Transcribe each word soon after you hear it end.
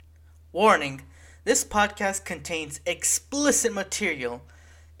Warning: this podcast contains explicit material.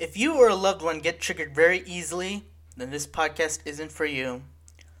 If you or a loved one get triggered very easily, then this podcast isn't for you.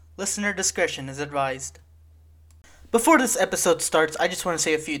 Listener discretion is advised. Before this episode starts, I just want to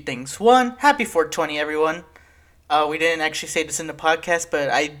say a few things. One, happy 420, everyone. We didn't actually say this in the podcast, but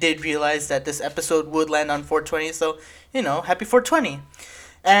I did realize that this episode would land on 420, so, happy 420.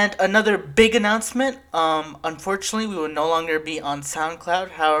 And another big announcement, unfortunately, we will no longer be on SoundCloud.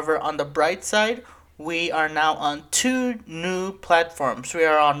 However, on the bright side, we are now on 2 new platforms. We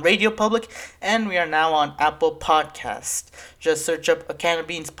are on Radio Public, and we are now on Apple Podcast. Just search up A Can of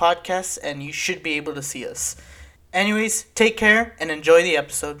Beans Podcast, and you should be able to see us. Anyways, take care, and enjoy the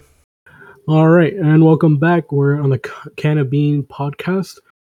episode. All right, and welcome back. We're on the Can of Bean Podcast,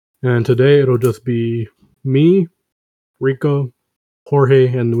 and today it'll just be me, Rico, Jorge,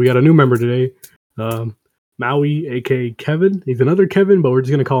 and we got a new member today, Maui, aka Kevin. He's another Kevin, but we're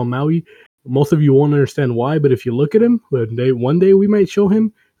just gonna call him Maui. Most of you won't understand why, but if you look at him, one day we might show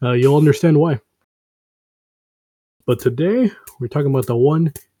him, you'll understand why. But today we're talking about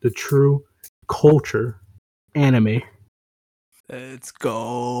the true culture, anime. Let's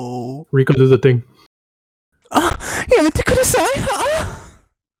go. Rico does a thing.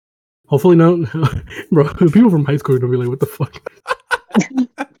 Hopefully not. Bro, people from high school are gonna be like, what the fuck?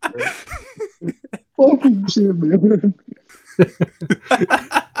 Fucking shit, man.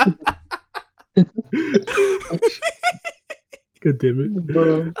 God damn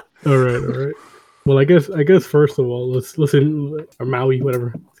it. All right. Well, I guess first of all, let's listen, or Maui,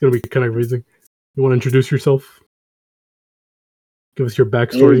 whatever. It's gonna be kind of amazing. You want to introduce yourself? Give us your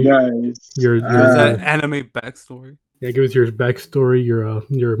backstory. Hey guys. Your Is that anime backstory? Yeah, give us your backstory,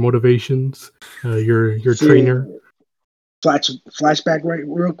 your motivations, your trainer. Flashback right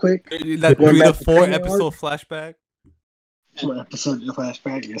real quick. That 3 to 4 episode flashback. 4 episode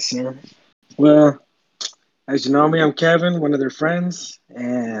flashback, yes sir. Well, as you know me, I'm Kevin, one of their friends,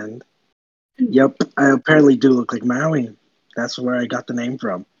 and yep, I apparently do look like Maui. That's where I got the name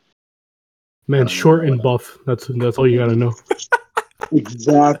from. Man, short and buff. That's all you gotta know.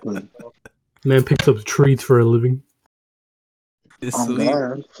 Exactly. Man picks up trees for a living.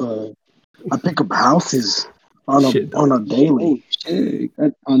 Man, so I pick up houses on a daily.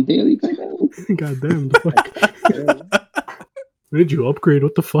 On daily? God damn, the fuck. When did you upgrade?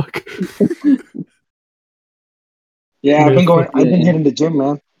 What the fuck? Yeah, I've been hitting the gym,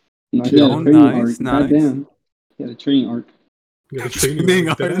 man. No, Nice. Goddamn. You got a training arc. You got a training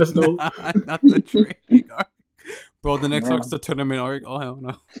arc. Not the training arc. Bro, the next arc's the tournament arc. Oh, hell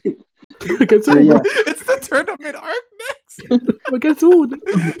no. Against who? Yeah. It's the tournament arc next. Against who?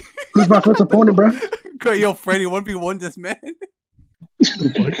 Who's my first opponent, bro? Yo, Freddy, 1v1 this man.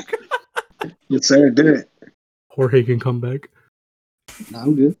 Yes, sir, did it. Jorge can come back. Nah,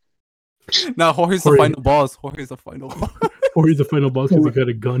 I'm good. Nah, Jorge's the final boss. Jorge's the final boss. Jorge's the final boss because he got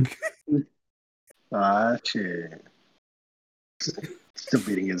a gun. Ah, shit. Still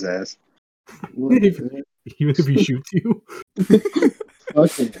beating his ass. Even if he shoots you.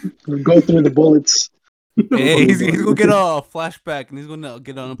 Okay, go through the bullets. Hey, he's gonna get a flashback and he's gonna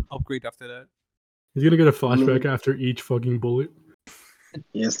get an upgrade after that. He's gonna get a flashback after each fucking bullet.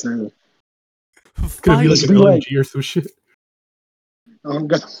 Yes, sir. It's gonna be like an LMG or some shit. Oh,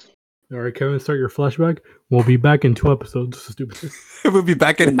 God. Alright, Kevin, start your flashback. We'll be back in 2 episodes. Stupid. We'll be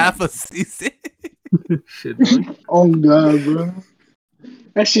back in half a season. Shit, dog. Oh, God, bro.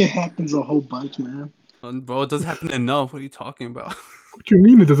 That shit happens a whole bunch, man. Bro, it doesn't happen enough. What are you talking about? What you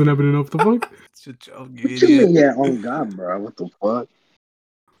mean it doesn't happen enough? The fuck? It's a joke, What you idiot. mean, yeah, oh, God, bro. What the fuck?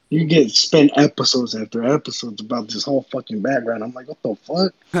 You spend episodes after episodes about this whole fucking background. I'm like, what the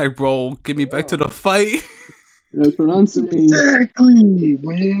fuck? Like, bro, get me back to the fight. That's what I'm saying. Exactly,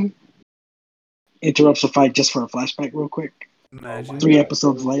 man. Interrupts the fight just for a flashback real quick. Imagine. 3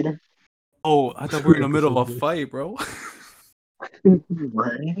 episodes later. Oh, I thought we were in the middle of a fight, bro.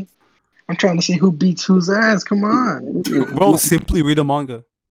 Right? I'm trying to see who beats whose ass. Come on. Bro, simply read the manga.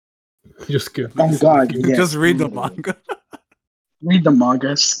 Just skip. Oh, God, yeah. Just read the manga. Read the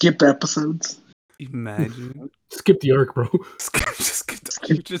manga. Skip episodes. Imagine. Skip the arc, bro.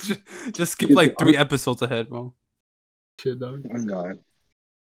 Just skip like 3 episodes ahead, bro. Shit, dog. Oh, God.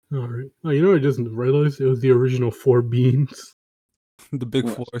 Alright. Oh, you know what I just realized? It was the original 4 beans. The big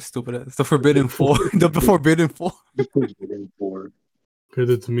 4, stupid ass. The forbidden 4. The forbidden 4. Because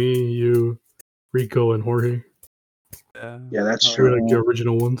it's me, you, Rico, and Jorge. Yeah, that's We're true. like the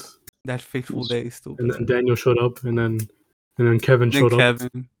original ones. That fateful day, stupid. And then Daniel showed up, and then Kevin showed up. Kevin.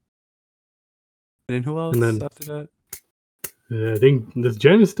 And then who else And then- after that? Yeah, I think, does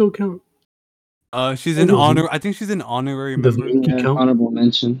Janice still count? She's in honor. I think she's an honorary Does member. Minky count? Honorable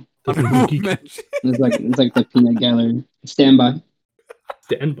mention. That's Honorable monkey mention. It's like the peanut gallery. Stand by.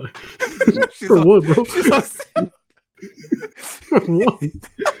 standby. She's For on- what, bro? She's on stand- For what?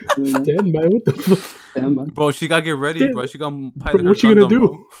 Standby? What the fuck? Stand by. Bro, she gotta get ready, Damn. bro. She got pilot what her you gonna Gundam, do?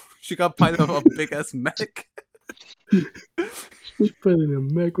 bro. She got pilot a big ass mech. Putting a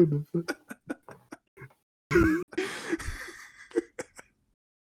mech, what the fuck?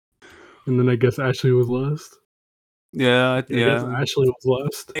 And then I guess Ashley was last. Yeah, I guess yeah. Ashley was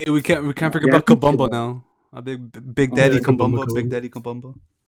last. Hey, we can't forget Yeah, I about think Kabumba so. now. A big Oh, daddy yeah, Kabumba, Kabumba, big Kabumba. daddy Kabumba.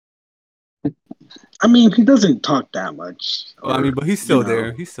 I mean, he doesn't talk that much. Well, I mean, but he's you still know.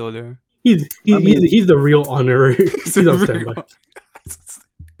 there. He's still there. He's the real honorary. He's on standby.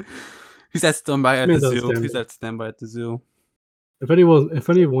 He's at standby at the Man's on zoo. standby. He's at standby at the zoo. If any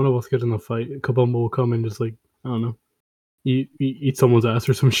one of us get in a fight, Kabumba will come and just like, I don't know, eat someone's ass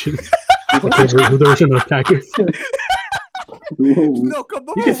or some shit. Who they're trying to attack us. Whoa. No,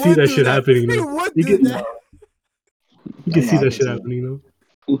 Kabumba You can see would that do shit happening, He though. would You do can- that. You can Yeah, see I that can shit see it. happening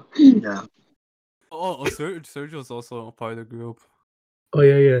though. Yeah. Oh, Sergio's also a part of the group. Oh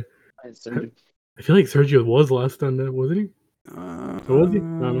yeah. Hi, Sergio. I feel like Sergio was last on that, wasn't he? was he? I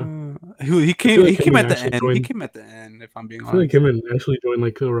don't He came. like He came him at the actually end. He joined- came at the end. If I'm being I feel like honest. him and Ashley joined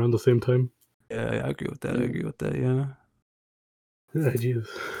like around the same time. Yeah, I agree with that. I agree with that. Yeah. Yeah, Jesus.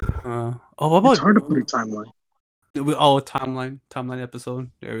 What about? It's hard to put a timeline. Timeline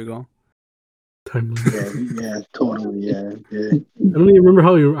episode. There we go. Timeline. Yeah, totally. Yeah. I don't even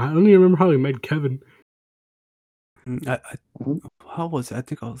remember how he met Kevin. How was it? I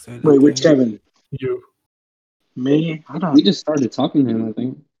think I was there. that Wait, which day. Kevin? You. Me? I don't We just started talking to him, I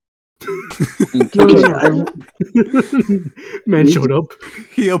think. Okay, Man showed up.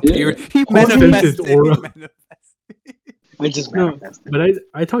 He appeared. He Who sent his manifested. aura? He manifested. I just No, manifested. but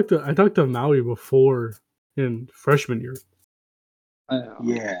I talked to Maui before in freshman year.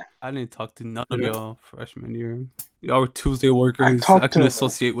 Yeah. I didn't talk to none Yeah. of y'all freshman year. Y'all were Tuesday workers. talked I couldn't to-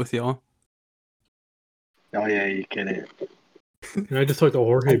 associate with y'all. Oh yeah, you kidding? And I just talked to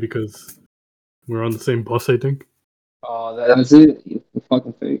Jorge because we were on the same bus, I think. Oh, that's it? You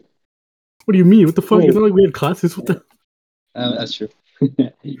fucking fake. What do you mean? What the fuck? Wait. It's not like we had classes. What the That's true.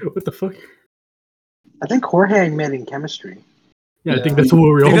 what the fuck? I think Jorge I met in chemistry. Yeah, I Yeah. think that's what we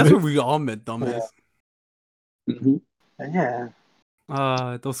I all think that's met. where we all met, dumbass. hmm Yeah.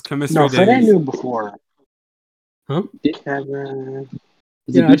 Those chemistry No, Fred I days. knew before. Huh? Kevin.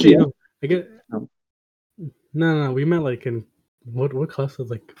 Yeah, actually, no. I get. No. No. We met like in what class was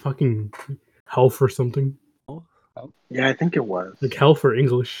like fucking health or something. Yeah, I think it was. Like health or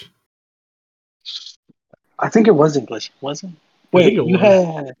English. I think it was English, wasn't? I think Wait, it you was.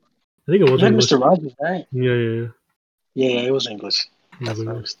 had I think it was English. Mr. Rogers, right? Yeah. Yeah, it was English. It was That's what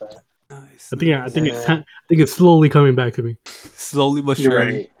I English. was saying. Nice. I think Yeah. it's slowly coming back to me. Slowly but You're surely.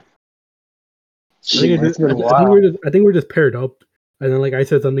 right. I think, It's been a I think while. we're just paired up, and then like I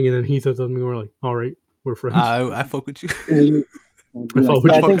said something, and then he said something. And we're like, all right, we're friends. I fuck with you. I thought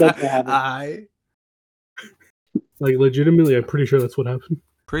Yeah, I we think that's what happened. I like legitimately, I'm pretty sure that's what happened.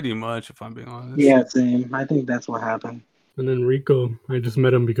 pretty much, if I'm being honest. Yeah, same. I think that's what happened. And then Rico, I just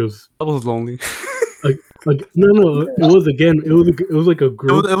met him because I was lonely. like no, it was like a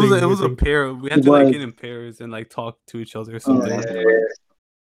group. It thing, was I a think. pair. We had It to like was. get in pairs and like talk to each other or Oh, something. yeah.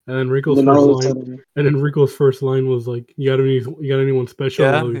 And then Rico's Then all of a first line, sudden, and then Rico's first line was like, "You got anyone special?"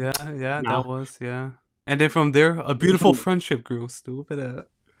 Yeah, Like, yeah, Nah. that was, yeah. And then from there, a beautiful friendship grew. Stupid.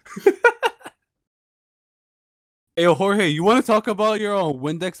 Hey, Jorge, you want to talk about your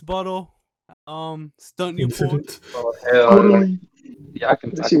Windex bottle stunt you pulled? incident. Oh, hell. totally. Yeah, I can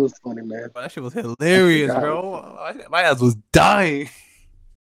That talk. shit was funny, man. Bro, that shit was hilarious, Yeah. bro. My ass was dying.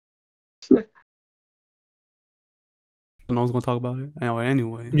 No one's gonna talk about it.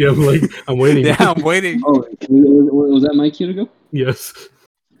 Anyway. Yeah, I'm waiting. Yeah, I'm waiting. Oh, was that my cue to go? Yes,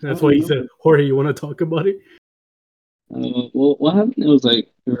 that's why he said, "Jorge, you want to talk about it?" Well, what happened? It was like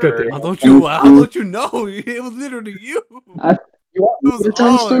Got there. How don't you know? It was literally you. You want It was me to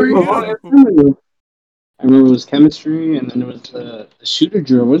tell the all story? you. I remember it was chemistry, and then there was the shooter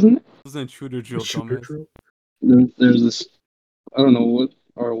drill, wasn't it? It was an intruder drill, Shooter dumbass. drill? There's this, I don't know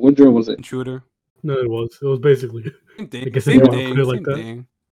what drill was it? Intruder. No, it was basically. Same I thing. guess if Same you wanna thing. put it like Same that. thing.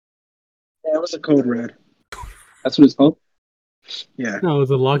 Yeah, it was a code red. That's what it's called. Yeah. No, it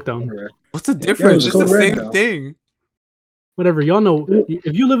was a lockdown. Code red. What's the it difference? was It's the code red, same though. thing. Whatever, y'all know.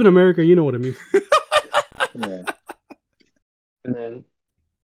 If you live in America, you know what I mean. Yeah. And then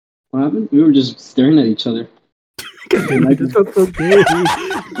what happened? We were just staring at each other. That's not so gay.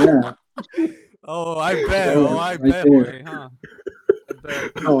 Yeah. Oh, I bet. Oh, Oh, I right bet. there. Jorge, huh? I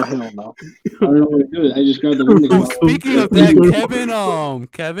Oh hell no. I don't know what to do. I just grabbed the Windex Oh, bottle. speaking of that,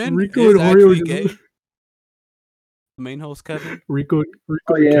 Kevin Rico is and Mario were actually gay. just The main host, Kevin. Rico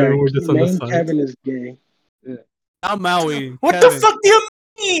Oh and yeah, Kevin were just on the main side. Kevin is gay. Not Maui. What Kevin. the fuck do you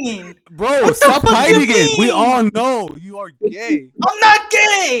mean? Bro, What the stop fuck you hiding it. We mean? all know you are gay. I'm not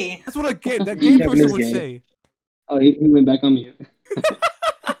gay. That's what that gay Kevin person is would gay. say. Oh, he went back on me.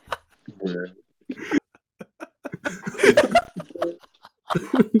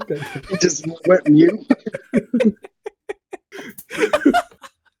 He just went mute.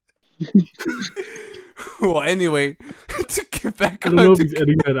 Well, anyway, to get back I on don't know if to he's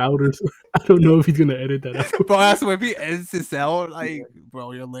editing that out or I don't know if he's gonna edit that out. bro, that's why if he edits this out, like,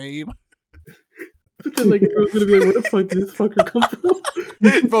 bro, you're lame. But then, like, everyone's gonna be like, "Where the fuck did this fucker come from?"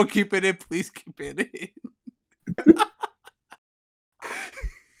 Bro, keep it in. Please keep it in.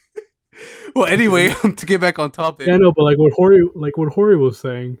 Well, anyway, to get back on topic. Yeah, I know, but like what Hori was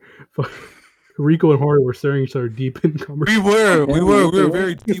saying, Rico and Hori were staring each other deep in We conversation. were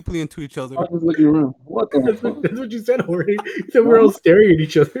very deeply into each other. I was just looking around. What the fuck? That's what you said, Hori. You said we're all staring at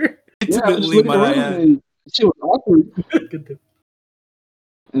each other. Yeah, I was just Intimately, looking might I around add. and shit was awkward.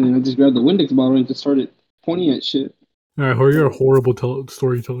 And then I just grabbed the Windex bottle and just started pointing at shit. All right, Hori, you're a horrible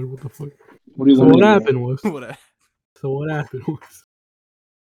storyteller. What the fuck? What do you So want what me to do? happened was,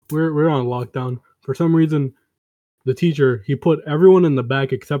 we're on lockdown. For some reason, the teacher, he put everyone in the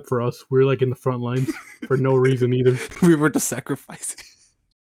back except for us. We're like in the front lines for no reason either, We were the sacrifice.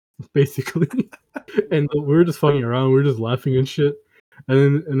 basically. And we were just fucking around. We were just laughing and shit.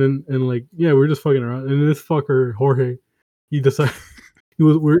 And like, yeah, we were just fucking around. And this fucker Jorge, he decided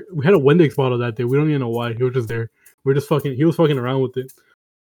we had a Windex bottle that day. We don't even know why. He was just there. He was fucking around with it.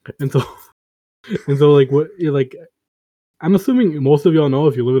 And so like what like I'm assuming most of y'all know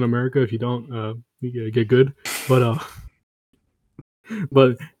if you live in America. If you don't, you get good.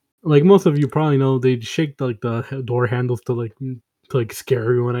 But like most of you probably know, they'd shake like the door handles to scare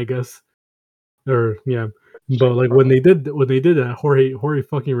everyone, I guess. Or yeah, but like when they did that, Jorge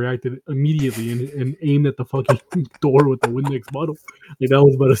fucking reacted immediately and aimed at the fucking door with the Windex bottle. Like that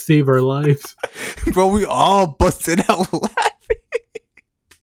was about to save our lives. Bro, we all busted out laughing.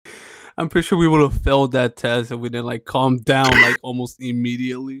 I'm pretty sure we would have failed that test if we didn't like calm down like almost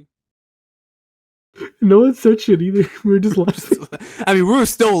immediately. No one said shit either. We were just laughing. I mean, we were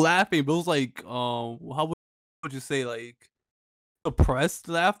still laughing, but it was like, how would you say, like suppressed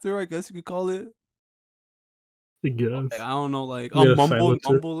laughter? I guess you could call it. I guess. Like, I don't know, like Yeah, mumble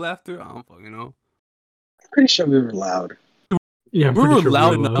silencer. laughter. I don't fucking know. Pretty sure we were loud. Yeah, I'm We pretty were sure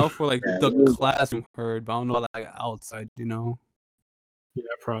loud we were loud. enough for like Yeah, the we were- classroom heard, but I don't know like outside. You know, Yeah,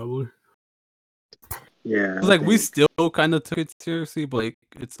 probably. Yeah. it's like we still kind of took it seriously, but like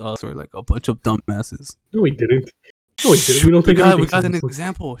it's us or like a bunch of dumbasses. No, we didn't. No, we didn't. We don't take we anything got an seriously.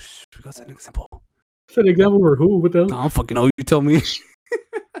 example. Shh, we got an example. That's an example for who? What the I hell? don't fucking know. You tell me.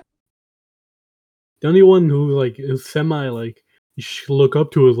 The only one who like is semi like you should look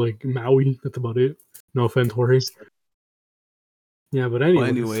up to is like Maui. That's about it. No offense, Jorge. Yeah, but Well, anyway.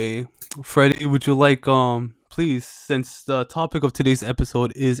 anyway, Freddie, would you like please, since the topic of today's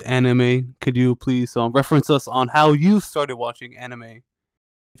episode is anime, could you please reference us on how you started watching anime,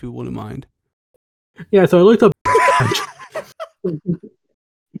 if you wouldn't mind? Yeah, so I looked up.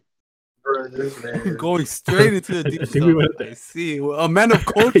 Bro, this man. Going straight into the I deep think we stuff. went there. I see. Well, a man of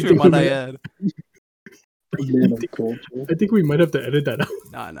culture, think we might I might- add. Man of culture. I think we might have to edit that out.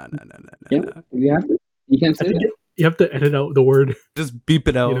 Nah. Yeah, you have to. You can't I say think that. you have to edit out the word. Just beep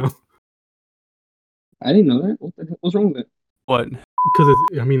it out. You know, I didn't know that. What the hell? What's wrong with What? because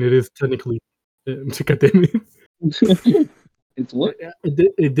it is technically. Goddamn it? It's what?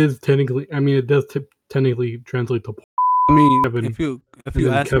 it is technically. I mean, it does technically translate to. I mean, Kevin- if you and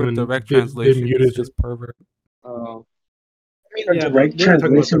ask then for a Kevin direct did translation, mute it's it. just pervert. Oh, I mean, a Yeah, direct but we're not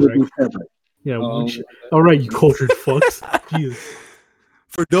talking about translation would be direct. perfect. Yeah. oh, All right, you cultured fucks. Jesus.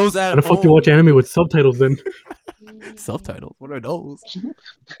 For those at How the fuck do you home, watch anime with subtitles then? subtitles. What are those?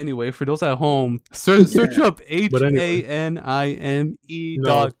 Anyway, for those at home, search up But anyway. HANIME No.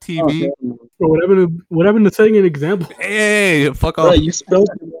 dot TV. oh, Bro, what happened to setting an example? Hey, fuck Bro, off. you spelled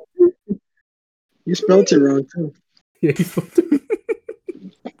it wrong. You spelled it wrong too. Yeah, he's supposed to.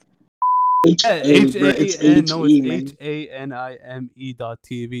 HAN, no, H-E, it's man. HANIME dot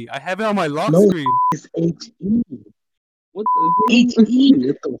TV. I have it on my lock No. screen. It's H-E. what the H-E.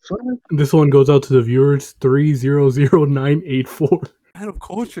 What the fuck? This one goes out to the viewers 3000984. Man of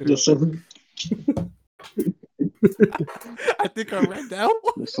culture. Just so- I think I read that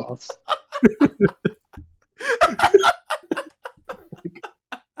one. The sauce.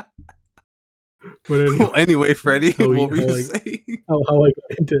 But anyway, Anyway, Freddie, How we- what were how you I- saying?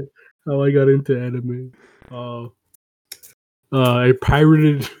 how I got into anime. I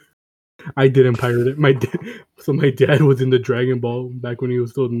pirated. I didn't pirate it. My dad was into Dragon Ball back when he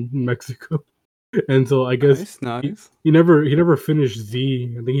was still in Mexico, and so I guess Nice. he never finished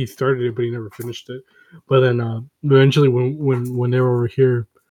Z. I think he started it, but he never finished it. But then eventually, when they were over here,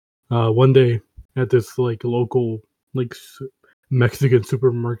 one day at this like local like Mexican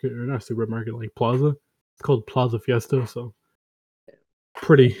supermarket, or not supermarket, like plaza. It's called Plaza Fiesta. So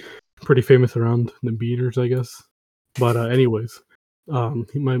pretty famous around the beaters, I guess. But anyways,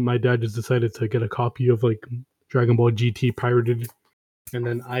 my dad just decided to get a copy of like Dragon Ball GT pirated, and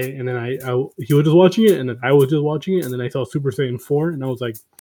then I he was just watching it, and then I was just watching it, and then I saw Super Saiyan 4, and I was like,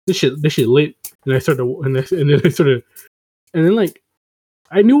 this shit lit, and I started, and then I started, and then like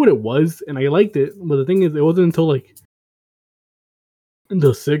I knew what it was, and I liked it, but the thing is, it wasn't until like in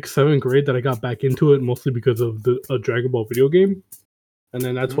the 6th, 7th grade that I got back into it, mostly because of the Dragon Ball video game, and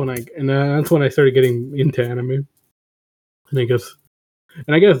then that's when I started getting into anime. And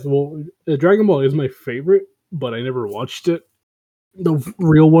I guess, well, Dragon Ball is my favorite, but I never watched it. The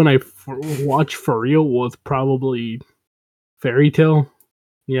real one I watched for real was probably Fairy Tail.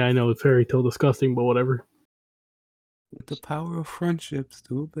 Yeah, I know it's Fairy Tail disgusting, but whatever. The power of friendship,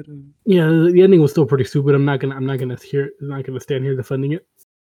 stupid. Yeah, the ending was still pretty stupid. I'm not gonna stand here defending it.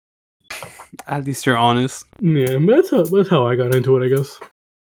 At least you're honest. Yeah, but that's how I got into it, I guess.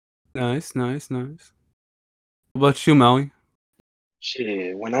 Nice. What about you, Maui?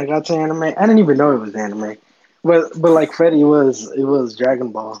 Shit, when I got to anime, I didn't even know it was anime. But like Freddy, it was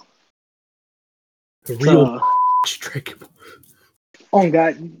Dragon Ball. The real So, Dragon Ball. oh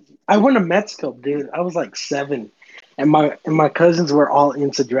God, I went to Mexico, dude. I was like 7, and my cousins were all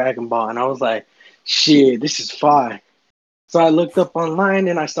into Dragon Ball, and I was like, shit, this is fire. So I looked up online,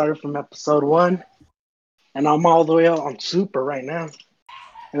 and I started from episode 1, and I'm all the way up on Super right now,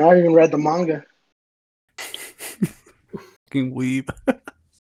 and I even read the manga. Fucking weeb.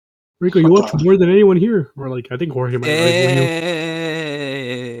 Rico, you watch more than anyone here. Or like, I think Jorge might rival you.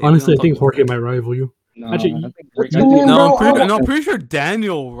 Hey, Honestly, I think Jorge might rival you. No, Actually, I think what I you think- mean, bro? I'm pretty sure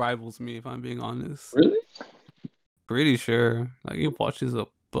Daniel rivals me, if I'm being honest. Really? Pretty sure. Like, he watches a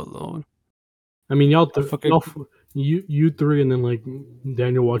buttload. I mean, fucking- you three, and then like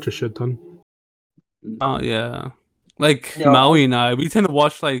Daniel watch a shit ton. Oh, yeah. Like, Yeah. Maui and I, we tend to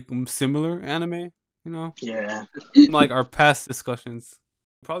watch, like, similar anime, you know? Yeah. Like, our past discussions.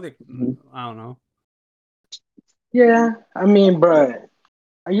 Probably, Mhm. I don't know. Yeah, I mean, bro,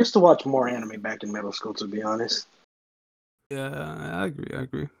 I used to watch more anime back in middle school, to be honest. Yeah, I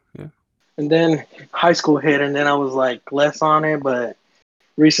agree. Yeah. And then high school hit, and then I was like less on it. But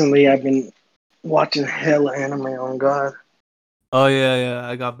recently, I've been watching hella anime. On God, Oh, yeah,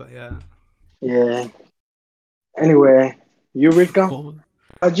 I got that, yeah. yeah. Anyway, you Rico, Cool.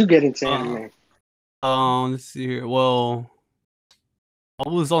 how'd you get into anime? Let's see here. Well, I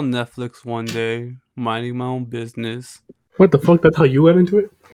was on Netflix one day, minding my own business. What the fuck? That's how you went into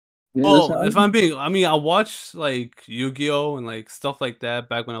it? Yeah, Well, that's how if I'm being, I mean, I watched like Yu-Gi-Oh and like stuff like that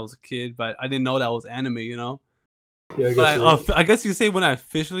back when I was a kid, but I didn't know that was anime, you know. Yeah, I But I guess you could say when I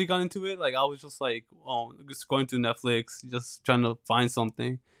officially got into it, like I was just like, oh, just going through Netflix, just trying to find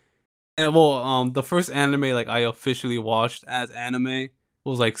something. And well, the first anime like I officially watched as anime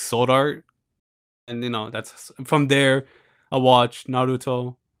was like Sword Art, and you know that's from there. I watched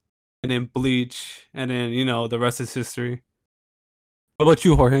Naruto, and then Bleach, and then you know the rest is history. What about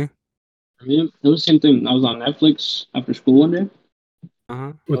you, Jorge? For me, it was the same thing. I was on Netflix after school one day.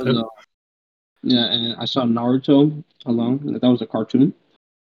 Uh-huh. I was, yeah, and I saw Naruto alone, and that was a cartoon.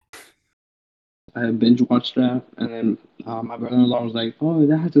 I binge watched that, and then my brother-in-law was like, "Oh,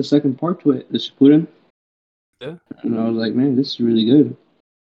 that has a second part to it, the Shippuden." Yeah. And I was like, "Man, this is really good."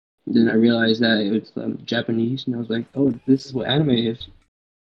 Then I realized that it was Japanese, and I was like, "Oh, this is what anime is."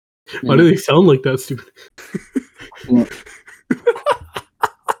 Why do they sound like that, stupid?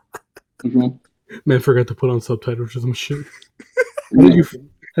 What's wrong? Man, forgot to put on subtitles or some shit.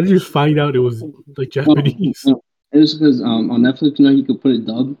 How did you find out it was like Japanese? It was because on Netflix, you know, you could put it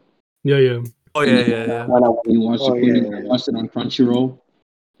dubbed. Yeah. Oh yeah. You watched Oh, it, yeah. I watched it on Crunchyroll,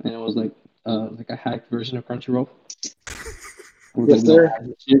 and it was like a hacked version of Crunchyroll. With, Yes, no sir. ads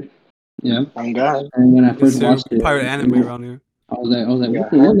and shit. Yeah. On God. And when I Yes, first sir. watched it, Pirate anime around here. I was like, Yeah.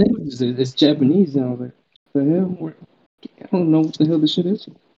 what the hell language is this? It's Japanese, and I was like, the hell? I don't know what the hell this shit is.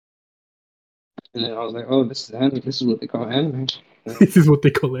 And then I was like, oh, this is anime. This is what they call anime. This is what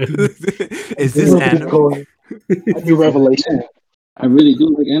they call it. Is this anime? New revelation. I really do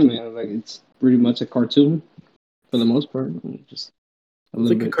like anime. I was like, it's pretty much a cartoon for the most part. Just a It's little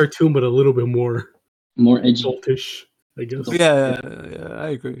like a bit. cartoon, but a little bit more more edgy. adultish, I guess. Yeah, I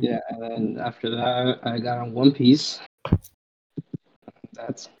agree. Yeah, and then after that, I got on One Piece.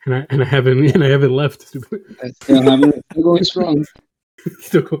 That's And I haven't left. still going strong.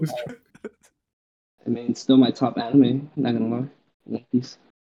 Still going strong. I mean, it's still my top anime. Not gonna lie, One Piece.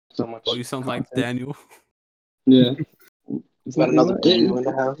 So much. Oh, you sound like content. Daniel. Yeah. It's Got another Daniel in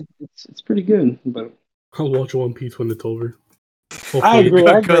the house. It's pretty good, but I'll watch One Piece when it's over. I agree.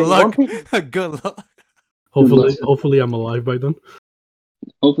 I agree. Good luck. One Piece- Good luck. Hopefully, I'm alive by then.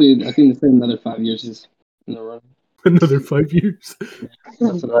 hopefully, I think they said another 5 years is in a row. Another 5 years.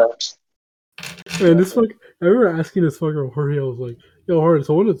 That's what Man, this fuck. I remember asking this fucker Jorge. I was like, "Yo, Jorge,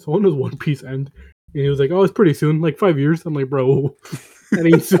 so when does One Piece end?" And he was like, "Oh, it's pretty soon, like 5 years." I'm like, "Bro, that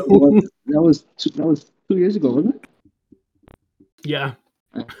ain't soon." that was 2 years ago, wasn't it? Yeah.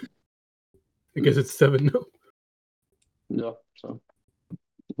 I guess it's 7 now. No. So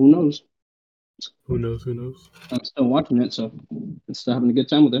who knows? Who knows? Who knows? I'm still watching it, so I'm still having a good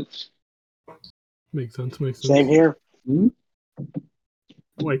time with it. Makes sense. Makes sense. Same here.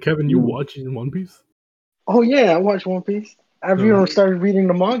 Wait, Kevin, you watching One Piece? Oh yeah, I watched One Piece. I've even started reading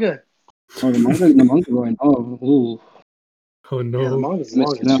the manga. Oh, the manga going. Oh, ooh. Oh no! Yeah, the manga's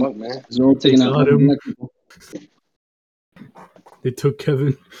long as fuck, man. Zoro taking out got him. black people. They took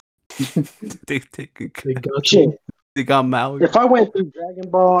Kevin. They got Shit. him. They got Maui. If I went through Dragon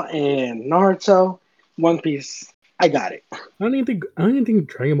Ball and Naruto, One Piece, I got it. I don't even think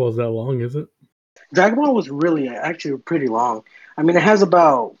Dragon Ball is that long, is it? Dragon Ball was really actually pretty long. I mean, it has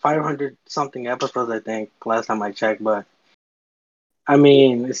about 500 something episodes, I think, last time I checked. But I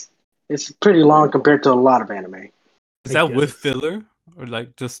mean, it's pretty long compared to a lot of anime. Is that with filler or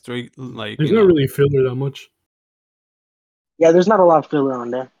like just straight like? There's not really filler that much. Yeah, there's not a lot of filler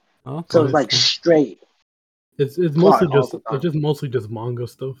on there, Oh, so it's like straight. It's mostly all just the time. it's just mostly just manga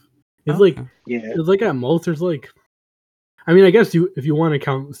stuff. It's Okay. like Yeah, it's like at most there's like, I mean, I guess if you want to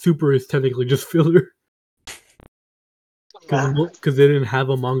count, Super is technically just filler because they didn't have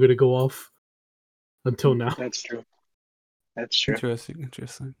a manga to go off until now. that's true. That's true.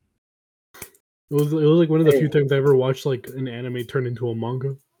 Interesting. It was like one of the Hey. few times I ever watched like an anime turn into a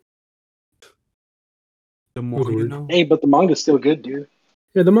manga. The more you weird. know. Hey, but the manga's still good, dude.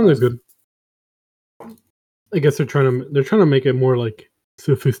 Yeah, the manga's good. I guess they're trying to make it more like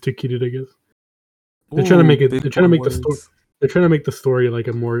sophisticated. I guess they're trying to make it. Big They're trying to make the words. story. They're trying to make the story like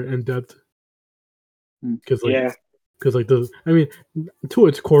a more in depth. Because Yeah. because like I mean, to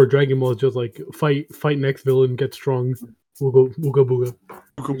its core, Dragon Ball is just like fight next villain, get strong, ooga booga.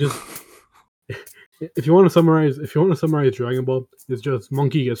 If you want to summarize Dragon Ball, it's just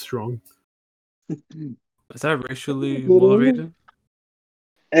monkey gets strong. Is that racially motivated?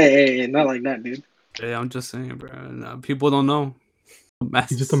 Hey, not like that, dude. Yeah, I'm just saying, bro. Nah, people don't know.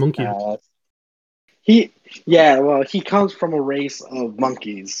 He's just a monkey. He comes from a race of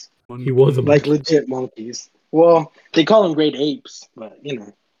monkeys, He was a like monkey. legit monkeys. Well, they call them great apes, but you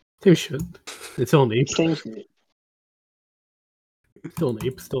know, Same shit. It's still an ape. same shit. Still an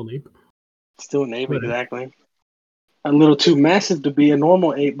ape. Still an ape, Right. exactly. A little too massive to be a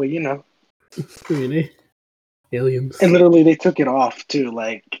normal ape, but you know. I mean, aliens. And literally, they took it off too.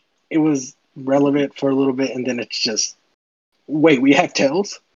 Like it was relevant for a little bit, and then it's just, wait, we have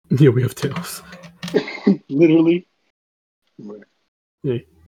tails? Yeah, we have tails. Literally. Yeah.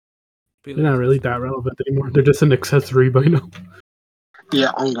 They're not really that relevant anymore. They're just an accessory by now.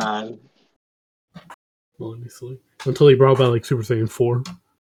 Yeah, oh god. Honestly, until they brought back like Super Saiyan 4.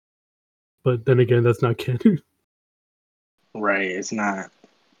 But then again, that's not canon. Right, it's not.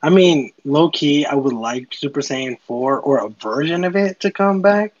 I mean, low key, I would like Super Saiyan 4 or a version of it to come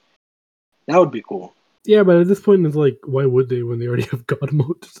back. That would be cool. Yeah, but at this point, it's like, why would they when they already have God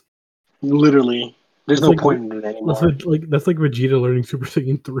mode? Literally. There's That's no like- point in it anymore. That's like Vegeta learning Super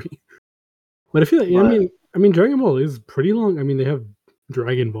Saiyan 3. But I feel like, I mean, Dragon Ball is pretty long. I mean, they have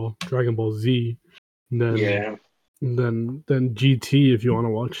Dragon Ball Z, and then Yeah. then GT if you want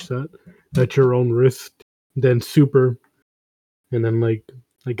to watch that at your own risk. Then Super, and then like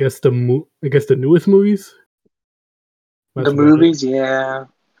I guess the newest movies. That's The about it. movies, yeah.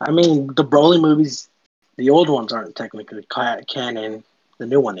 I mean, the Broly movies, the old ones aren't technically canon. The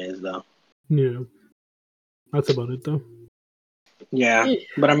new one is, though. Yeah, that's about it though. Yeah.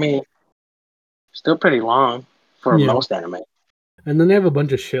 But I mean, still pretty long for Yeah. most anime. And then they have a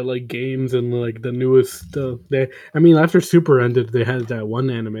bunch of shit like games and like the newest. After Super ended, they had that one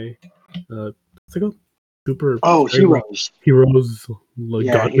anime. What's it called? Super. Oh, Heroes. Heroes, like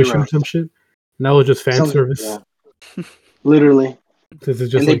Yeah, God Mission or Heroes. some shit. And that was just fan Something- service. yeah. Literally. This is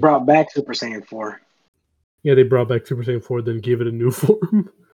And just they like, brought back Super Saiyan 4. they brought back Super Saiyan 4, then gave it a new form,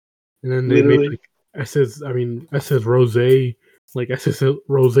 and then they Literally. made SS Rose, like SS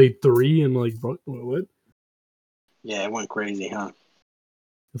Rose 3, and like, bro, what? Yeah, it went crazy, huh?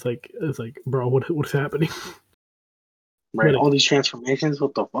 It's like, bro, what's happening? Right, But all these transformations.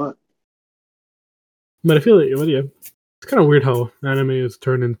 What the fuck? but I feel like, but yeah, it's kind of weird how anime has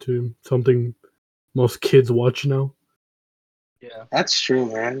turned into something most kids watch now. Yeah. That's true,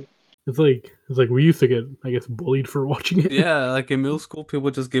 man. It's like we used to get, I guess, bullied for watching it. Yeah, like in middle school,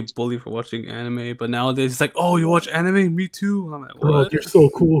 people just get bullied for watching anime, but nowadays it's like, oh, you watch anime? Me too. I'm like, Bro, what? you're so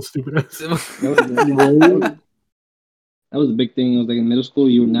cool, stupid ass. That was a big thing. It was like in middle school,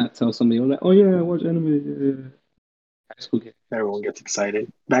 you would not tell somebody, I was like, oh yeah, I watch anime. Yeah. High school kid. Everyone gets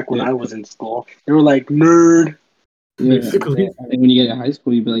excited. Back when Yeah. I was in school, they were like, "Nerd." Yeah. Basically. And when you get in high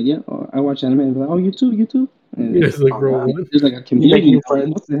school, you'd be like, yeah, oh, I watch anime. And be like, oh, you too. And Yeah, it's like, Oh, bro, God. what? there's like a You community. making Like,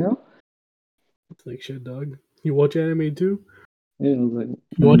 friends? what the hell? It's like, shit, dog. You watch anime too? Yeah, it was like,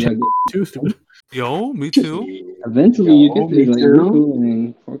 You watch yeah, anime too, stupid? Yo, me too. eventually you get there, me like too. Rico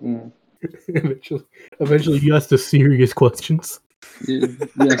and fucking Eventually, you ask the serious questions. yeah,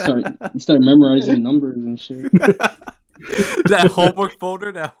 you start memorizing numbers and shit. That homework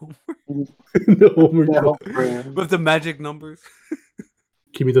folder, that homework The homework Yeah, book. friend. with the magic numbers.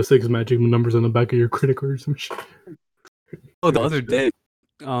 Give me the 6 magic numbers on the back of your credit card or some shit. Oh, the other day,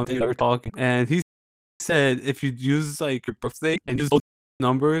 they were talking, and he said if you use like your birthday and use those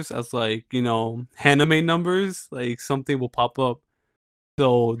numbers as like Haname numbers, like something will pop up.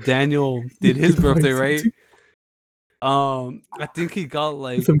 So Daniel did his birthday, right? I think he got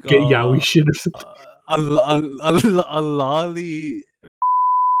like Some gay yaoi shit or something. a lolly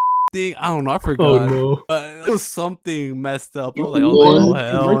thing. I don't know. I Oh forgot. no. It was something messed up. I was You- like, you oh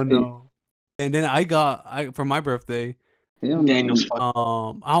had your hell birthday. no. And then I for my birthday, Hell no. Daniel's fuck.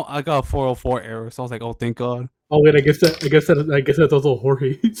 I got a 404 error. So I was like, oh thank God. Oh wait, I guess that's also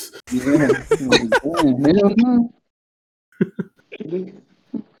Jorge's. Yeah. Damn, hell no.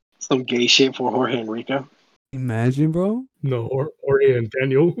 Some gay shit for Jorge and Rico. Imagine, bro. No, Jorge and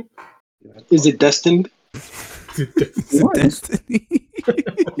Daniel. Is it destined? It's What? destiny.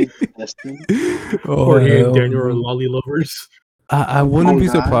 Destined. Oh, Jorge and hell Daniel are no. lolly lovers. I wouldn't Oh, be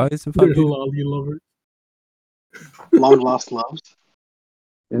God. surprised if I They're did. lolly lovers. Long lost loves.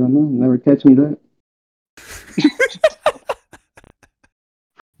 Hell no. Never catch me that.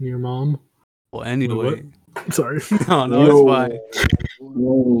 Your mom. Well, anyway. Sorry. No, it's fine.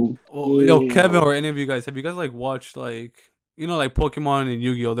 Whoa. Well, yo, Kevin or any of you guys, have you guys like watched like like Pokemon and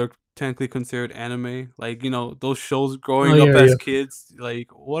Yu-Gi-Oh? They're technically considered anime. Like those shows growing Oh, up yeah, as yeah. kids. Like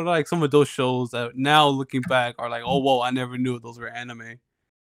what are like some of those shows that now looking back are like, oh whoa, I never knew those were anime.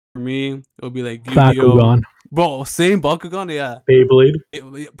 For me, it would be like Yu-Gi-Oh. Bakugan. Bro, same Bakugan, yeah. Beyblade.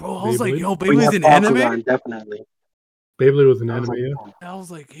 Bro, I was like, Beyblade? yo, We Beyblade's have an anime. Bakugan, definitely. Beyblade was an I was anime, like, yeah. I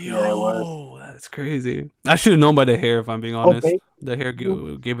was like, Yeah, it was. yo, that's crazy. I should have known by the hair, if I'm being honest. Okay. The hair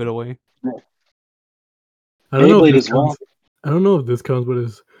gave it away. I don't know if Beyblade this as well. counts. I don't know if this counts, but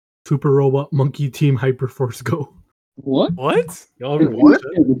it's Super Robot Monkey Team Hyperforce Go. What? What? Y'all ever What? watched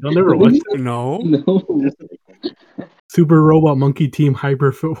that? Y'all never watched that? No. No. Super Robot Monkey Team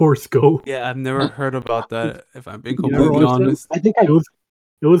Hyperforce Go. Yeah, I've never heard about that. If I'm being You never completely watched that? honest. I think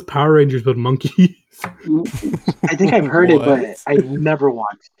It was Power Rangers but monkeys. I think I've heard it, but What? I've never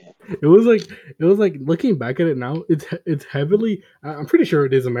watched it. It was like looking back at it now. It's heavily. I'm pretty sure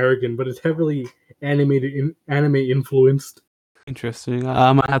it is American, but it's heavily anime influenced. Interesting.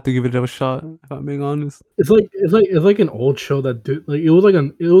 I might have to give it a shot. If I'm being honest. It's like an old show that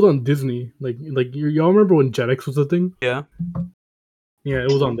it was on Disney. Like y'all remember when Jetix was a thing? Yeah. Yeah,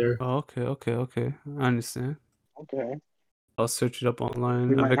 it was on there. Oh, okay. I understand. Okay. I'll search it up online.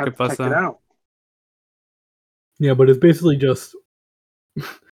 We A might ver qué have to check it pasa. out. Yeah, but it's basically just.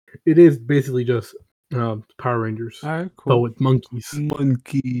 It is basically just Power Rangers, All right, but cool. with monkeys.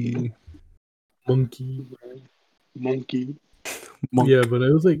 Monkey. Monkey. Monkey. Yeah, but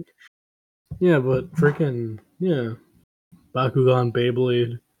it was like. Yeah, but freaking Bakugan,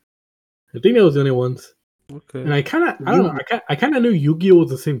 Beyblade. I think that was the only ones. Okay. And I don't know. I kind of knew Yu-Gi-Oh was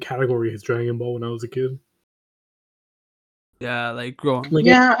the same category as Dragon Ball when I was a kid. Yeah, like growing. Like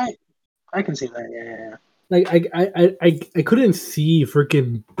Yeah, I can see that. Yeah. like I couldn't see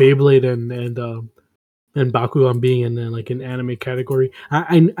freaking Beyblade and Bakugan being in like an anime category.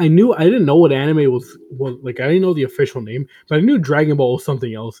 I didn't know what anime was like. I didn't know the official name, but I knew Dragon Ball was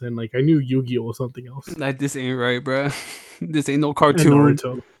something else, and like I knew Yu-Gi-Oh was something else. Like this ain't right, bro. This ain't no And cartoon.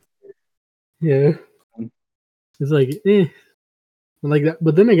 Naruto. Yeah, it's like like that.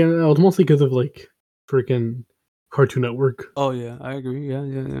 But then again, it was mostly because of like freaking Cartoon Network. Oh yeah, I agree. Yeah.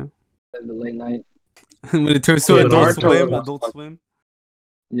 The late night. When it turns to Yeah, Adult Naruto Swim, was Adult Swim.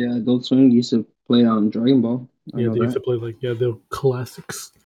 Yeah, Adult Swim used to play on Dragon Ball. I Yeah, know they used to that. play the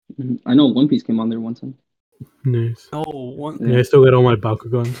classics. I know One Piece came on there one time. Nice. No one. Yeah, I still got all my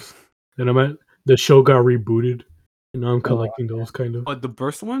Bakugans, and I'm at the show got rebooted, and now I'm collecting those kind of. But the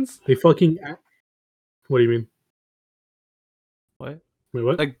burst ones? They fucking. What do you mean? What? Wait,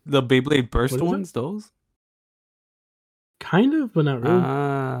 what? Like the Beyblade burst What is it? ones? Those? Kind of, but not really.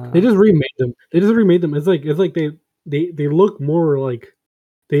 Ah. They just remade them. It's like they look more like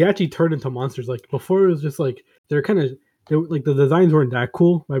they actually turned into monsters. Like before, it was just like they're kind of like the designs weren't that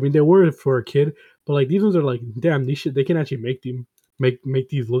cool. I mean, they were for a kid, but like these ones are like, damn, they can actually make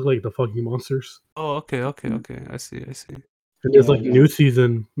these look like the fucking monsters. Oh, okay. I see. And there's Yeah, like yeah. new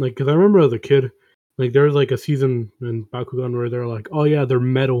season, like because I remember as a kid, like there was like a season in Bakugan where they're like, oh yeah, they're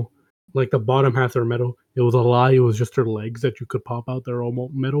metal. Like the bottom half are metal. It was a lie. It was just their legs that you could pop out. They're all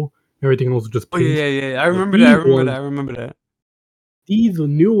metal. Everything else was just Oh pink. yeah. I But remember these that. ones- I remember that. These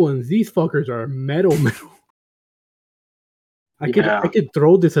new ones, these fuckers are metal. I could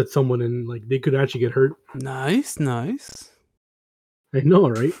throw this at someone and like they could actually get hurt. Nice. I know,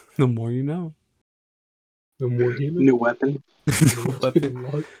 right? The more you know. The more you know. New weapon. Weapon.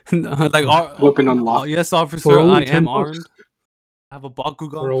 Like Weapon unlocked. yes, officer. For only I am 10 bucks. armed. I have a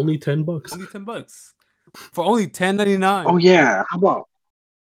Bakugan. For only $10. Only $10. For only $10.99. Oh yeah. How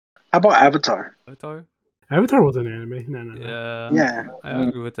about Avatar? Avatar? Avatar was an anime. No. Yeah. Yeah. I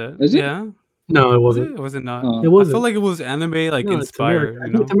agree with that. Is it? Yeah. No, it Was it? wasn't. Or was it not? Oh. It I wasn't. feel like it was anime like No, it's inspired, American. I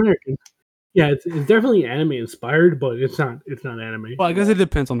you think know? it's American. Yeah, it's definitely anime inspired, but it's not anime. Well, I guess it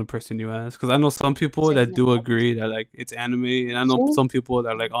depends on the person you ask, because I know some people that do agree that like it's anime, and I know some people that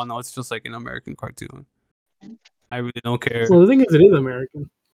are like, oh no, it's just like an American cartoon. I really don't care. Well, the thing is, it is American.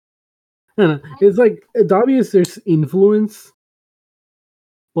 And it's like it's obvious there's influence,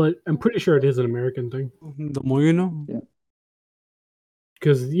 but I'm pretty sure it is an American thing. The more you know.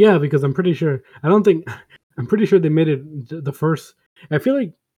 Because I'm pretty sure. I'm pretty sure they made it the first. I feel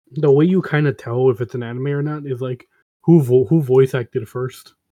like the way you kind of tell if it's an anime or not is like who voice acted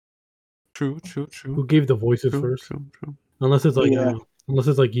first, True. who gave the voices first. True. Unless it's like Yeah.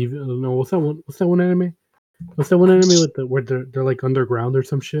 even no, what's that one anime? What's that one anime with where they're like underground or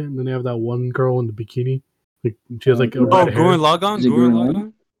some shit, and then they have that one girl in the bikini, like she has like a Oh, red hair. Gurren Lagann? Is it Gurren Gurren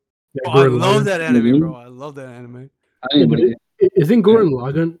Lagann? Yeah, Oh, I Gurren love Lagann. that anime, bro. Mhm. I love that anime. I didn't like it. Isn't Gurren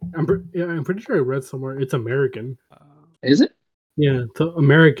Lagann? I'm pretty sure I read somewhere it's American. Is it? Yeah, so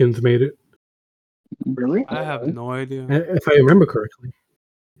Americans made it. Really? I have no idea. If I remember correctly.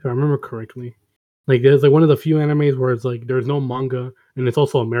 Like there's like one of the few animes where it's like there's no manga and it's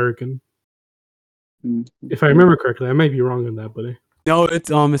also American. Mm. If I remember correctly, I might be wrong on that, but No, it's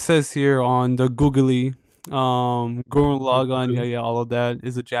it says here on the Googly, Gurren Lagann, yeah, all of that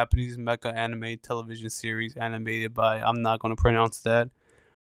is a Japanese mecha anime television series animated by I'm not gonna pronounce that,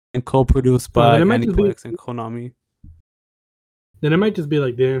 and co-produced by it might just be- Aniplex and Konami. then it might just be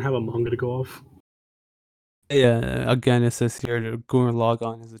like they didn't have a manga to go off. Yeah, again, it says here that Gurren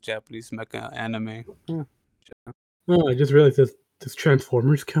Lagann is a Japanese mecha anime. Yeah. Oh, I just realized this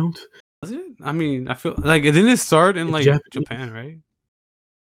Transformers count. Was it? I mean, I feel like it didn't start in It's like Japanese. Japan, right?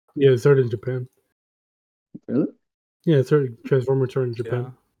 Yeah, it started in Japan. Really? Yeah, Transformers started in Japan. Yeah.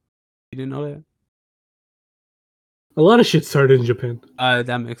 You didn't know that? A lot of shit started in Japan.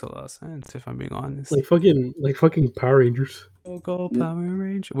 That makes a lot of sense if I'm being honest. Like fucking Power Rangers. Go Power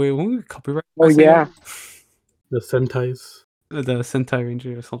Ranger. Wait, when we copyright? Oh yeah. The Sentais. The Sentai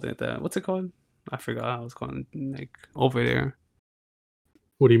Ranger or something like that. What's it called? I forgot how it's called. Like over there,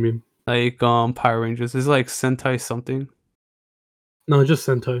 What do you mean? like Power Rangers. It's like Sentai something. No, just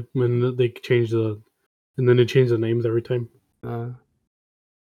Sentai. When they change and then they change the names every time.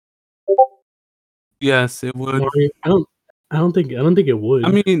 Yes, it would. Mario, I don't think it would.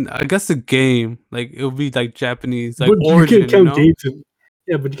 I mean, I guess the game, like it would be like Japanese, like but origin. you can't count you know? games.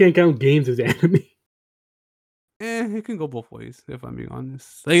 Yeah, but you can't count games as anime. It can go both ways if I'm being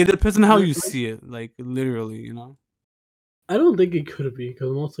honest. Like it depends on how you Like- see it. Like literally, you know. I don't think it could be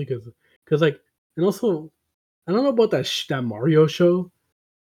because mostly because like and also I don't know about that Mario show.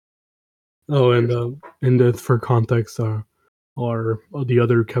 Oh, and for context, or the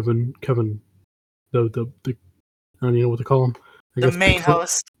other Kevin, the I don't even know what to call him. I The guess main Pixel,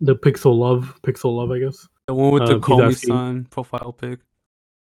 host. the Pixel Love, I guess. The one with the He's Komi asking- Sun profile pic.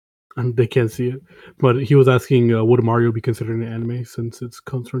 And they can't see it, but he was asking, would Mario be considered an anime since it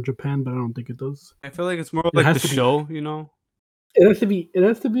comes from Japan? But I don't think it does. I feel like it's more like has the to be- show, you know. It has to be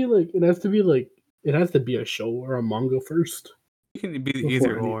a show or a manga first. It can be before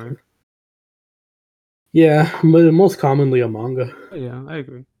either anything. or. Yeah, but most commonly a manga. Oh, yeah, I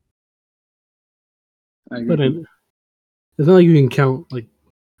agree. I agree. But it's not like you can count like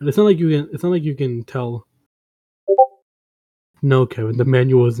It's not like you can. It's not like you can tell. No, Kevin, the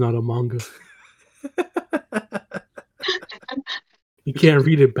manual is not a manga. You can't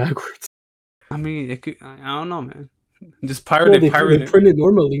read it backwards. I mean, it could, I don't know, man. Just No, pirate they it. print it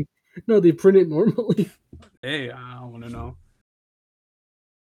normally. No, they print it normally. Hey, I don't want to know.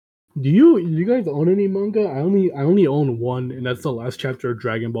 Do you guys own any manga? I only own one, and that's the last chapter of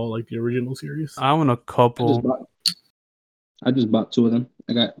Dragon Ball, like the original series. I own a couple. I just bought 2 of them.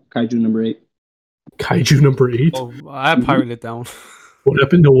 I got Kaiju number 8. Kaiju number 8. Oh, I pirated it down. What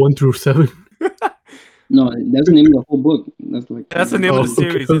happened to 1 through 7? No, that's the name of the whole book. That's the name of the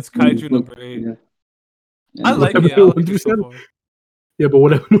series. It's Kaiju number 8. Yeah. I like happened it. to I 1 like through it so 7? far. Yeah, but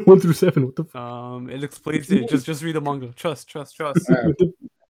what happened to 1 through 7? What the fuck? It explains it. Just read the manga. Trust. Why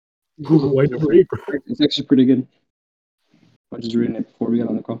number 8, bro? It's actually pretty good. I was just reading it before we got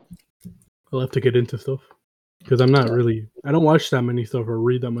on the call. I'll have to get into stuff because I'm not really. I don't watch that many stuff or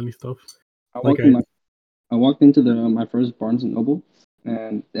read that many stuff. I Like walked into my first Barnes and Noble,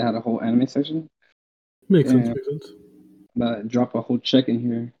 and they had a whole anime section. Makes sense. Yeah. Makes sense. But drop a whole check in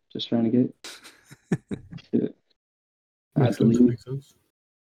here just trying to get it. I had to leave. Makes sense.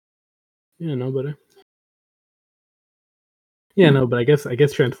 Yeah, no, but I guess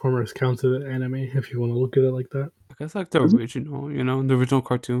Transformers counts as an anime if you want to look at it like that. I guess like the original, the original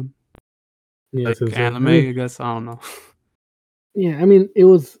cartoon. Yeah, Like since, anime, I guess. I don't know. Yeah, I mean it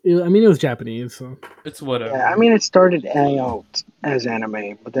was Japanese, so It's whatever. Yeah, I mean, it started out as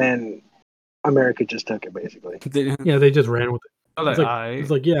anime, but then America just took it basically. yeah, they just ran with it. Like, It's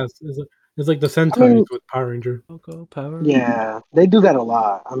like it's like the Sentai with Power Ranger. Logo Power. Yeah, they do that a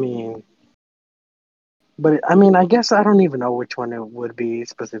lot. I mean, but I guess I don't even know which one it would be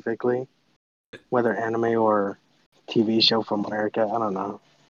specifically, whether anime or TV show from America. I don't know.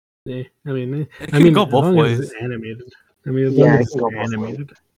 Yeah, It can go as both long as ways. it's animated. I mean, as Yeah, long it as can go it's both ways.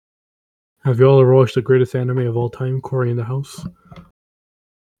 animated. Have you all ever watched the greatest anime of all time, Cory in the House?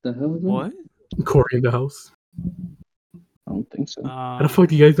 The hell is that? What? Cory in the House. I don't think so. How the fuck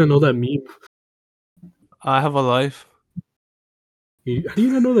do you guys not know that meme? I Have a Life. How do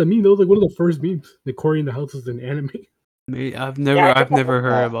you not know that meme? That was like one of the first memes. The Cory in the House is an anime. I've I never think I heard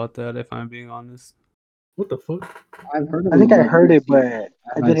heard that. about that. If I'm being honest. What the fuck? I've heard of I think it, I but heard it, but I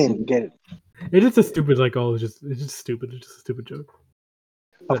I've didn't seen it. get it. It's just a stupid it's just stupid. It's just a stupid joke.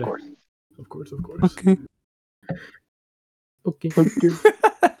 Of But, course. Of course. Okay. Okay.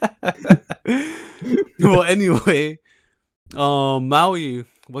 Well, anyway, Maui,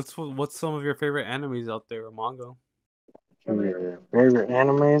 what's some of your favorite animes out there or manga? Favorite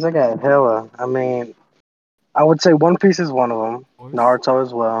animes? I got hella. I mean, I would say One Piece is one of them. Naruto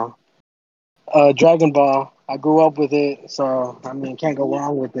as well. Dragon Ball. I grew up with it, so I mean, can't go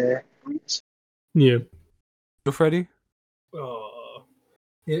wrong with it. Yeah. You, Freddy?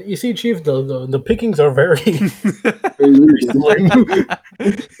 You see, Chief, the pickings are very Very limited.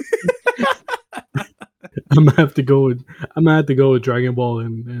 I'm gonna have to go with Dragon Ball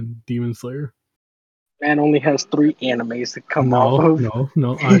and Demon Slayer. Man only has 3 animes to come off of.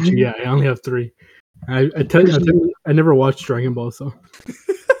 No. Actually, yeah, I only have 3. I tell you, I never watched Dragon Ball, so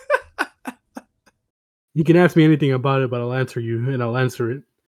you can ask me anything about it, but I'll answer you, and I'll answer it.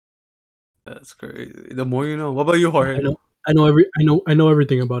 That's crazy. The more you know. What about you, Jorge? I know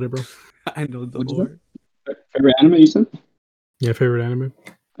everything about it, bro. I know the What'd you more. Favorite anime you said? Yeah, favorite anime.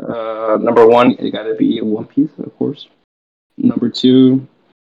 Number 1, it gotta be One Piece, of course. Number 2,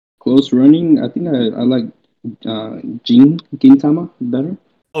 Close Running. I think I like Gintama better.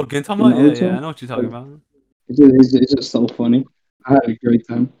 Oh, Gintama? Naruto? Yeah, I know what you're talking about. It's just so funny. I had a great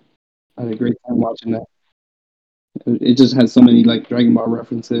time. Watching that. It just has so many like Dragon Ball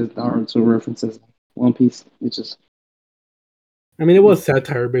references, Naruto references, One Piece. It's just I mean, it was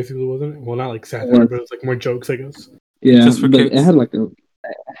satire, basically, wasn't it? Well, not like satire, but it was like more jokes, I guess. yeah. Just for but kids. it had a plot.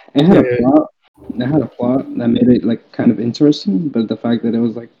 It had a plot that made it like kind of interesting, but the fact that it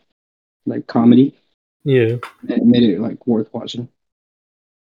was like comedy, Yeah. it made it like worth watching.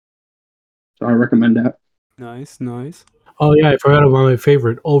 So I recommend that. Nice. Oh yeah, I forgot about my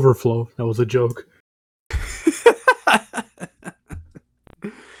favorite, Overflow. That was a joke.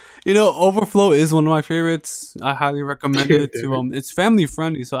 Overflow is one of my favorites. I highly recommend it to Damn it's family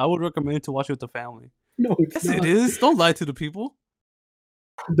friendly, so I would recommend it to watch it with the family. No, it's Yes, not. it is. Don't lie to the people.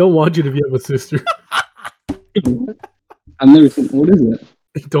 Don't want you to be have a sister. I've never seen. What is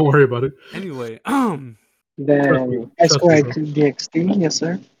it? Don't worry about it. Anyway, Trust Then me, SYXDXD, yes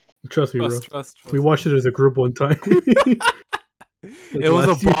sir. Trust me, bro. trust. We watched it as a group one time. It was a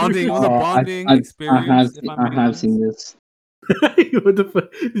Last year. bonding. It was a bonding I experience. if I'm I being have honest. seen this. What the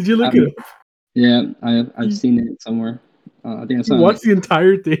fuck? Did you look it up? Yeah, I've seen it somewhere. I think I You saw watched the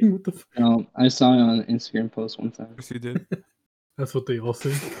entire thing? What the I saw it on an Instagram post one time. Yes, you did. That's what they all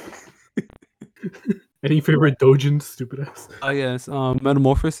say. Any favorite dojins, stupid ass? Oh yes,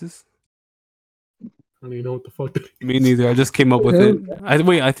 Metamorphosis. I don't even know what the fuck that is. Me neither. I just came up with it. Yeah. I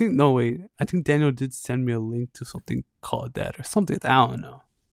think Daniel did send me a link to something called that or something. I don't know.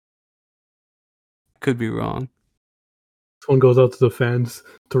 Could be wrong. This one goes out to the fans.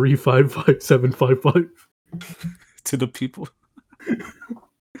 355-755. To the people.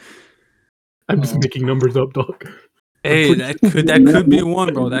 I'm just Oh. making numbers up, dog. Hey, pretty that could be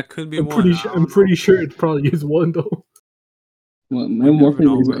one, bro. That could be I'm one. pretty sure it probably is one though. Well, never Metamorphosis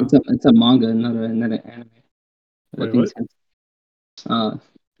know, is bro. it's a manga, not an anime. I Wait, think what?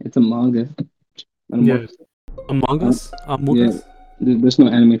 it's a manga. Yeah, Metamorphosis. Among Us? Among Yeah. Us? There's no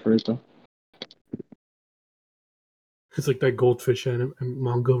anime for it though. it's like that goldfish anime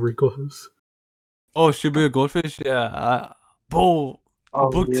manga Rico has. Oh, should be a goldfish? Yeah. Bro, Oh,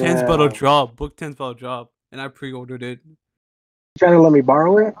 Book 10's about to drop. Book 10's about to drop. And I pre-ordered it. Trying to let me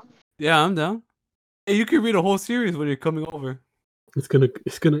borrow it? Yeah, I'm down. Hey, you can read a whole series when you're coming over.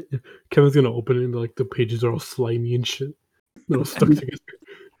 Kevin's gonna open it and like the pages are all slimy and shit. They're all stuck together.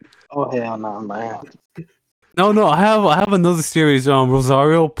 Oh hell no, man. No, I have another series,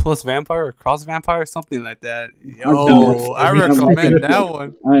 Rosario plus Vampire or Cross Vampire, something like that. Yo, I recommend that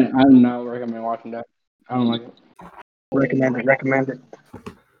one. I do not recommend watching that. I don't like it. Recommend it.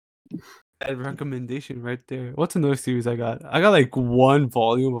 That recommendation right there. What's another series I got? I got like one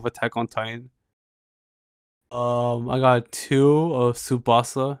volume of Attack on Titan. I got 2 of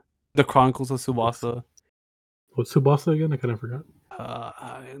Tsubasa, The Chronicles of Tsubasa. What's Tsubasa again? I kind of forgot.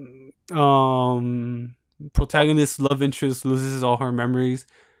 Protagonist love interest loses all her memories,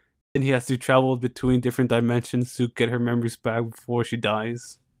 and he has to travel between different dimensions to get her memories back before she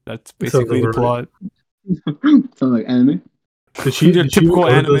dies. That's basically the about plot. Sounds like anime. Did she typical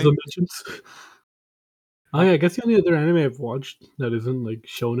record those anime. dimensions? Oh yeah, I guess the only other anime I've watched that isn't like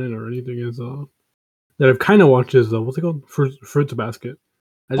shonen or anything is that I've kind of watched is what's it called? Fruits Basket.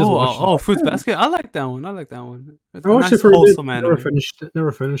 I just watched it. Fruits Basket. I like that one. It's I a watched nice it for a bit. wholesome Never anime.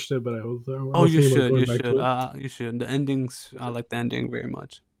 finished it, but I was. Oh, you thinking about should. going You back should. to it. You should. The endings. I like the ending very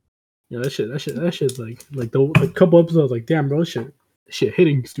much. Yeah, that shit's like the couple episodes. Like, damn, bro, this shit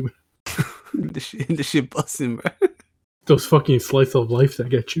hitting stupid. the shit busting, bro. Those fucking slice of life that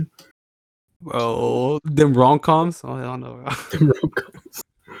get you. Bro, them rom-coms. Oh, I don't know. Them rom-coms.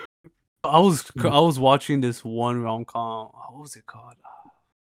 I was watching this one rom-com. What was it called?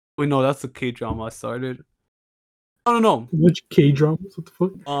 Wait, no, that's the K-drama I started. I don't know. Which K-dramas? What the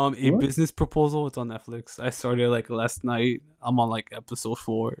fuck? A What? Business Proposal. It's on Netflix. I started like last night. I'm on like episode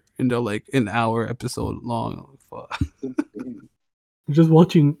 4, and they're like an hour episode long. Fuck. You're just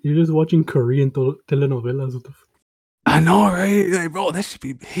watching Korean telenovelas. What the fuck? I know, right? Like, bro, that should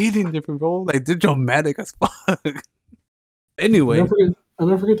be hitting different, bro. Like, they're dramatic as fuck. Anyway, I'll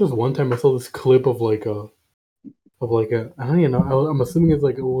never forget this one time I saw this clip of I don't even know. I'm assuming it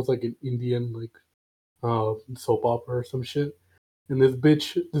was like an Indian like soap opera or some shit. And this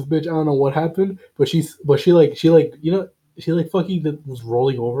bitch, I don't know what happened, but she fucking was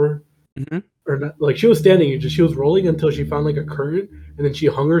rolling over, Mhm. or not, like she was standing and she was rolling until she found like a current, and then she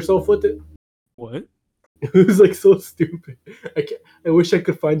hung herself with it. what? It was like so stupid. I wish I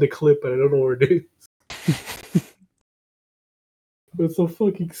could find the clip, but I don't know where it is. It's so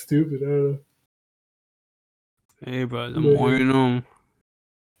fucking stupid. I don't know. Hey, bro, the more you know.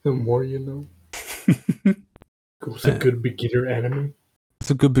 The more you know. It's a good beginner anime. It's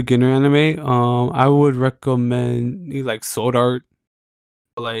a good beginner anime. I would recommend like Sword Art.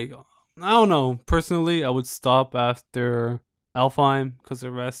 Like, I don't know. Personally, I would stop after Alfheim because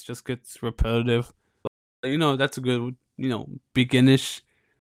the rest just gets repetitive. But, that's a good, beginnish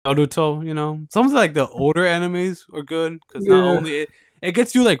Naruto. Some like the older animes are good because not Yeah. only it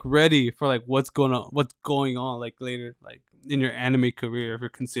gets you like ready for like what's going on like later like in your anime career if you're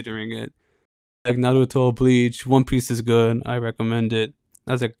considering it. Like Naruto, Bleach, One Piece is good. I recommend it.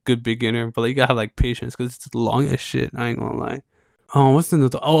 That's a good beginner, but you gotta have like patience because it's long as shit. I ain't gonna lie. What's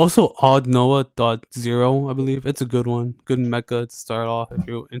another? Oh, also Odd Noah .0, I believe. It's a good one. Good mecha to start off if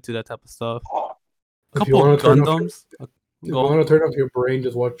you're into that type of stuff. If you Couple want of to turn off Gundams. if you want to turn off your brain,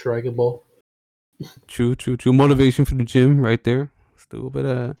 just watch Dragon Ball. True. Motivation for the gym right there. Let's do a bit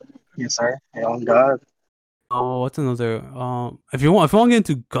of that. Yes, sir. Oh God. Oh, what's another? If you want to get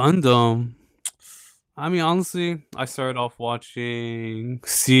into Gundam, I mean, honestly, I started off watching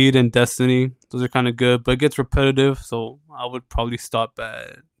Seed and Destiny. Those are kind of good, but it gets repetitive, so I would probably stop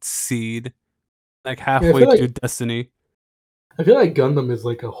at Seed, like halfway like- through Destiny. I feel like Gundam is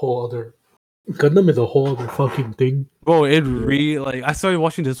like a whole other Gundam is a whole other fucking thing. Bro, I started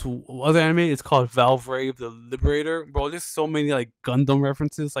watching this other anime. It's called Valvrave the Liberator. Bro, there's so many like Gundam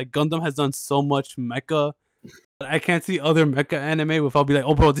references. Like Gundam has done so much mecha. I can't see other mecha anime without be like,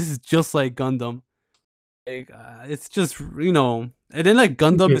 oh, bro, this is just like Gundam. Like, it's just and then like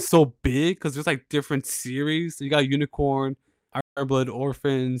Gundam Okay. is so big because there's like different series. You got Unicorn, Iron Blood,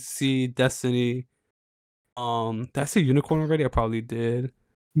 Orphans, Seed, Destiny. Did I say Unicorn already? I probably did.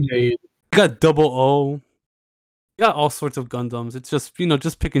 Yeah, You got Double O. You got all sorts of Gundams. It's just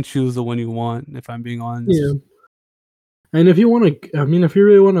just pick and choose the one you want. If I'm being honest. yeah. And if you want to, I mean, if you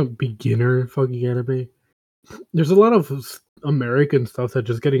really want a beginner fucking anime, there's a lot of American stuff that's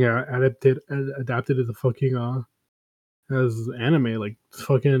just getting adapted as a fucking as anime, like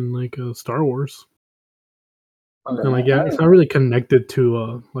fucking like Star Wars. And like, yeah, it's not really connected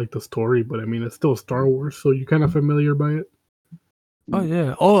to like the story, but I mean, it's still Star Wars, so you're kind of familiar by it. Oh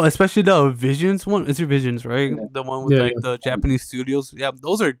yeah. Oh, especially the Visions one. It's your Visions, right? Yeah. The one with Yeah, like the Japanese studios. Yeah,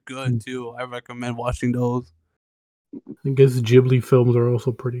 those are good too. I recommend watching those. I guess Ghibli films are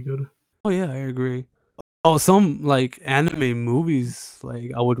also pretty good. Oh yeah, I agree. Oh, some like anime movies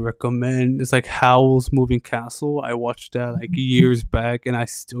like I would recommend. It's like Howl's Moving Castle. I watched that like years back, and I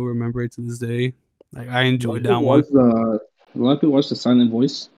still remember it to this day. Like I enjoyed that one. A lot of people watch the Silent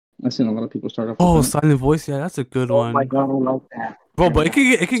Voice. I've seen a lot of people start off. Oh, with that. Silent Voice. Yeah, that's a good Oh one. my god, I love that. Bro, but it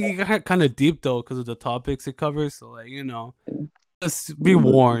can get kind of deep though because of the topics it covers. So like just be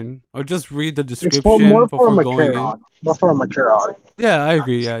warned or just read the It's description more for a before going mature in. audience. More for a mature audience. Yeah, I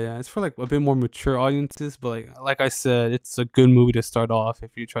agree. Yeah. It's for like a bit more mature audiences, but like I said, it's a good movie to start off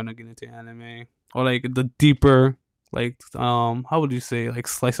if you're trying to get into anime or like the deeper, like how would you say, like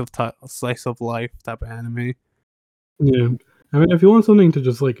slice of life type of anime. Yeah, I mean, if you want something to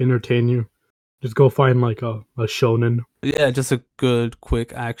just like entertain you, just go find like a shonen. Yeah, just a good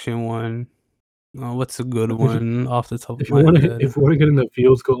quick action one. What's a good If- one off the top If of you my want head? to get in the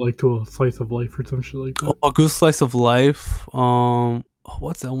feels, go like to a slice of life or some shit like that. A good slice of life.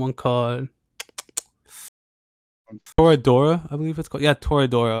 What's that one called? Toradora, I believe it's called. Yeah,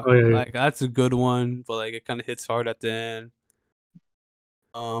 Toradora. Oh, yeah. Like that's a good one, but like it kind of hits hard at the end.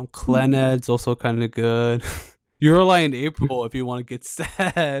 Claned's also kind of good. Your in April, if you want to get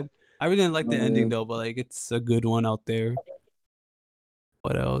sad. I really didn't like the ending though, but like it's a good one out there.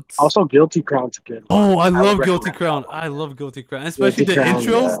 What else? Also, Guilty Crown's good. Oh, I love would Guilty recommend Crown. that one. I love Guilty Crown, especially Guilty the Crown,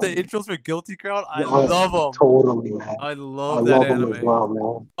 intros. yeah. The intros for Guilty Crown, I Yeah, love them. Totally, man. I I love that love them anime. as well,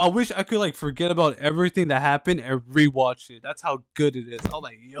 man. I wish I could like forget about everything that happened and rewatch it. That's how good it is. I'm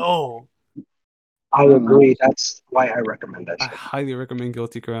like, yo, I agree. That's why I recommend that I shit. highly recommend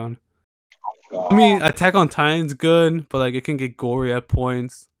Guilty Crown. I mean, Attack on Titan's good, but like it can get gory at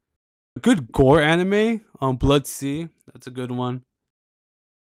points. A good gore anime, Blood Sea, that's a good one.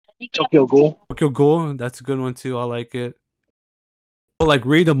 Tokyo Ghoul. Tokyo Ghoul, that's a good one too. I like it. But like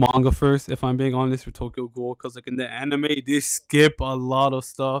read the manga first, if I'm being honest, for Tokyo Ghoul, because like in the anime they skip a lot of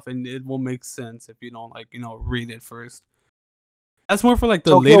stuff, and it won't make sense if you don't like read it first. That's more for like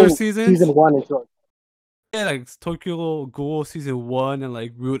the Tokyo later seasons. Season 1 is good. Yeah, like Tokyo Ghoul season 1 and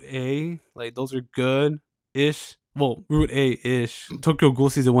like Route A, like those are good ish. Well, Route A ish. Tokyo Ghoul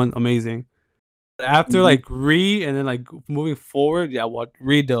season 1 amazing. After like read and then like moving forward, yeah,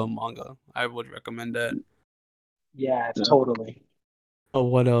 read the manga. I would recommend that. Yeah, totally. Oh,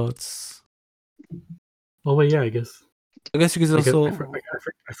 what else? Oh wait, yeah, I guess. I guess you could also. I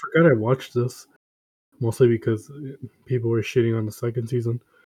forgot I watched this mostly because people were shitting on the second season.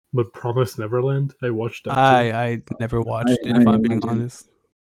 But Promised Neverland, I watched that. I never watched it. If I'm being honest.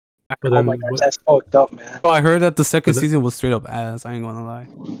 But Oh then, my god, that's fucked up, man. Oh, I heard that the second season was straight up ass. I ain't gonna lie.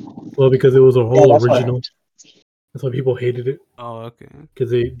 well, because it was a whole that's original. That's why people hated it. Oh, okay. Because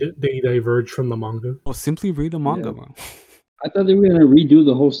they diverged from the manga. Well, simply read the manga, bro. I thought they were gonna redo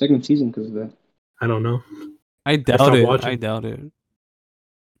the whole second season because of that. I don't know. I doubt it. watching. I doubt it.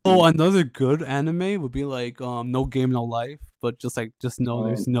 Oh, another good anime would be like No Game No Life, but just know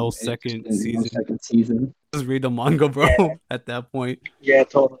there's no second season. Second season. Just read the manga, bro. At that point. Yeah,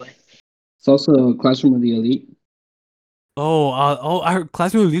 totally. It's also Classroom of the Elite. I heard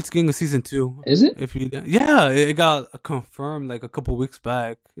Classroom of the Elite's getting a season 2. Is it? Yeah, it got confirmed like a couple weeks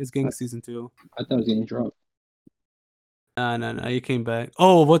back. It's getting a season 2. I thought it was getting dropped. No, it came back.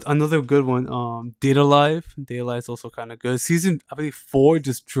 Oh, what another good one? Data Life. Data Life's also kind of good. Season, I believe 4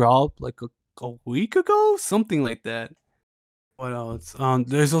 just dropped like a week ago, something like that. What else?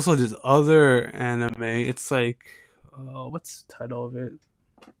 There's also this other anime. It's like, what's the title of it?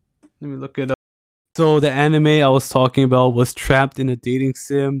 Let me look it up. So the anime I was talking about was Trapped in a Dating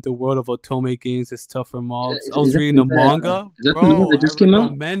Sim. The world of otome games is tough for mobs. I was reading the manga, Is that the one bro. that just came out?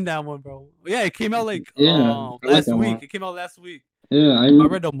 recommend that one, bro. Yeah, it came out like Yeah, I like last that week. one. It came out last week. Yeah, I I remember.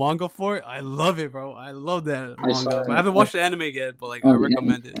 read the manga for it. I love it, bro. I love that I saw manga. it. I haven't watched the anime yet, but like I Oh,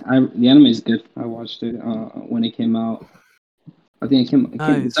 recommend it. the anime is good. I watched it when it came out. I think the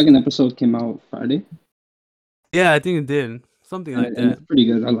Nice. second episode came out Friday. Yeah, I think it did. Something like And that. it's pretty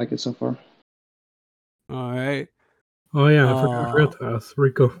good. I like it so far. All right. Oh yeah, I forgot to ask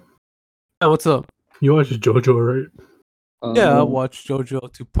Rico. Yeah, what's up? You watched JoJo, right? Yeah, I watched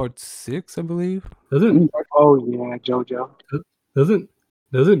JoJo to part 6, I believe. Doesn't Oh yeah, JoJo.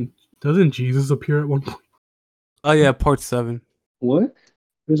 doesn't Jesus appear at one point? Oh yeah, part 7. What?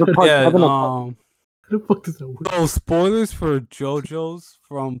 There's a part Yeah, 7 of How the fuck does that work? so spoilers for JoJo's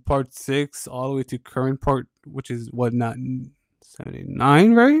from part 6 all the way to current part, which is what, not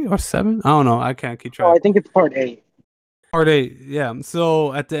 79, right? Or 7? I don't know. I can't keep Oh, I track. think it's part 8. Part 8, yeah.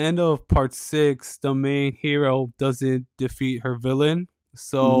 So at the end of part 6, the main hero doesn't defeat her villain.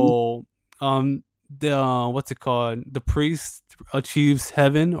 So the what's it called? The priest achieves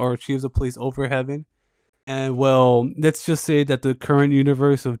heaven or achieves a place over heaven. And well, let's just say that the current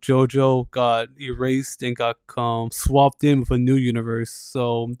universe of JoJo got erased and got swapped in with a new universe.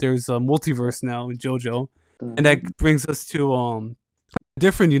 So there's a multiverse now in JoJo, and that brings us to a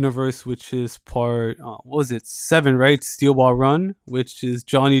different universe, which is part what was it, 7, right? Steel Ball Run, which is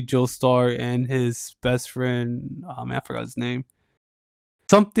Johnny Joestar and his best friend. I forgot his name.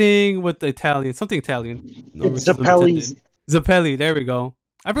 Something with the Italian, something Italian. No It's racism Zappelli's. intended. Zappelli, there we go.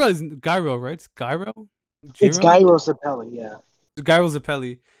 I forgot it's Gyro, right? It's Gyro. It's Gyro? Gyro Zappelli, yeah. Gyro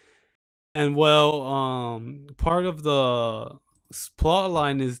Zappelli. And well, part of the plot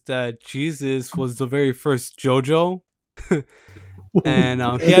line is that Jesus was the very first JoJo. And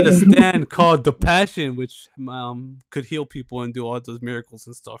he had a stand called the Passion, which could heal people and do all those miracles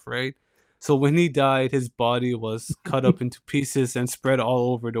and stuff, right? So when he died, his body was cut up into pieces and spread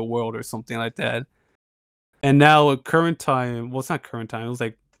all over the world or something like that. And now at current time, well, it's not current time, it was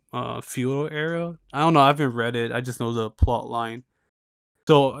like feudal era. I don't know, I haven't read it. I just know the plot line.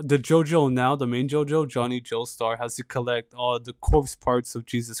 So the JoJo now, the main JoJo, Johnny Joestar, has to collect all the corpse parts of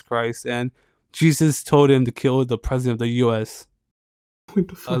Jesus Christ, and Jesus told him to kill the president of the U.S. What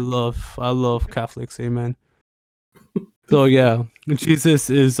the fuck? I love Catholics, amen. So yeah, Jesus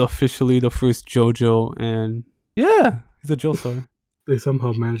is officially the first JoJo, and yeah, he's a Joestar. They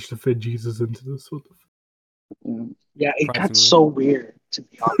somehow managed to fit Jesus into this. What the fuck? Yeah, it got Surprisingly. so weird, to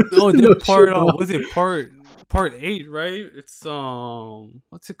be honest. Oh, No this part, shit, no. was it part 8, right? It's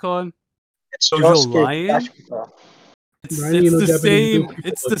what's it called? It's JoJo Josuke Lion? Yashika. It's Ryan, you know, the Japanese same. people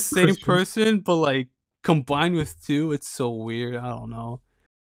It's like the same Christians. person, but like combined with 2, it's so weird. I don't know.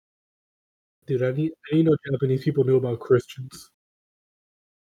 Dude, I need no Japanese people knew about Christians.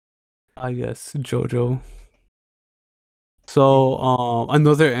 I guess JoJo. So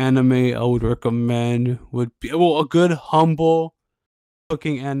another anime I would recommend would be a good humble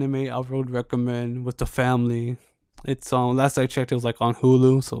cooking anime I would recommend with the family. It's last I checked it was like on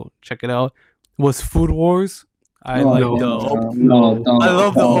Hulu, so check it out. Was Food Wars. I like the I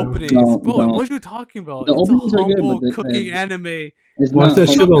love the openings. Bro, what are you talking about? The It's a openings are good, humble but cooking anime. Watch that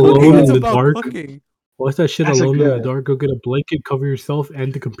It's shit not alone cooking, in it's the about dark. cooking. Watch that shit That's a alone in the good- dark. Go get a blanket, cover yourself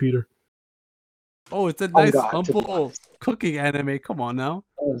and the computer. Oh, it's a Oh, nice, God, to be humble honest. cooking anime. Come on now.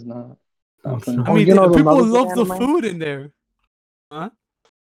 That is not. Oh, Okay. sorry. I mean, you know people another good love the anime? food in there. Huh?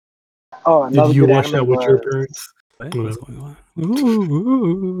 Oh, another Did you good watch that anime with your was- parents? What? Well, What's going on?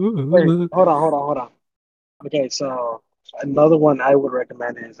 Wait, hold on. Okay, so another one I would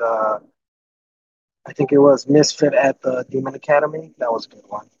recommend is I think it was Misfit at the Demon Academy. That was a good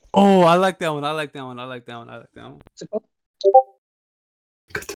one. Oh, I like that one. I like that one.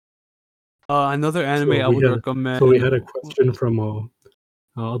 Another anime So I we would had- recommend. So we had a question from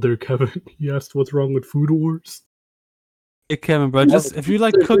other Kevin. He asked, "What's wrong with Food Wars?" Hey Kevin, bro, just if you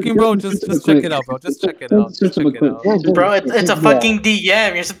like cooking, bro, just check it out, bro. Just check it out. Just check it out. Yeah, just- Bro, it's a Yeah. fucking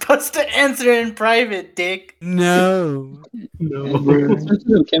DM. You're supposed to answer it in private, dick. No. No,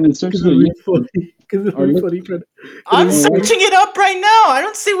 Kevin, search because it. it'll be funny. Because it'll be Or funny. Trying I'm to, searching it up right now. I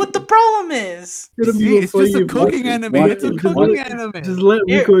don't see what the problem is. it'll See, be it's just a funny if- cooking anime. watch It's a it, cooking watch anime. Just let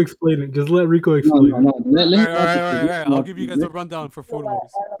Here. Rico explain it. Just let Rico No, explain no, it. no. Let him watch it. Alright. I'll give you guys a rundown for Food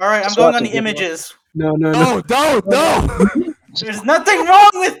Wars. All right, I'm Just going watch on it, the just watch images. No. No, no. There's nothing wrong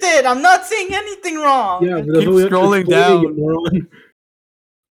with it. I'm not seeing anything wrong. Yeah, but Keep that's what we have to scrolling explain, down. you moron.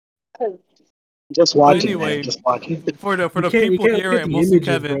 Just watch Anyway, it, man. Just watch it. For the You people can't here get and the mostly images,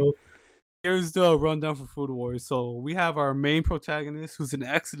 Kevin, bro. here's the rundown for Food Wars. So we have our main protagonist, who's an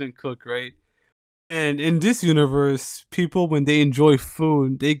excellent cook, right? And in this universe, people when they enjoy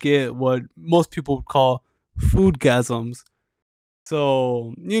food, they get what most people would call foodgasms.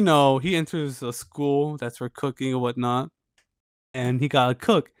 So, he enters a school that's for cooking and whatnot, and he gotta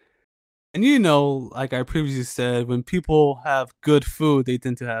cook. And like I previously said, when people have good food, they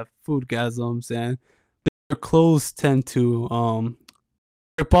tend to have foodgasms, and their clothes tend to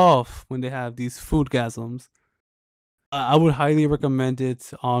rip off when they have these foodgasms. I would highly recommend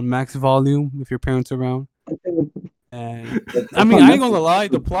it on max volume if your parents are around. And I mean, I ain't gonna lie,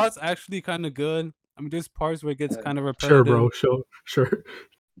 the plot's actually kind of good. I mean, there's parts where it gets kind of repetitive. Sure, bro. Sure.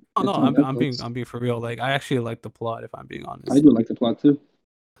 Oh no, I'm being for real. Like, I actually like the plot, if I'm being honest. I do like the plot too.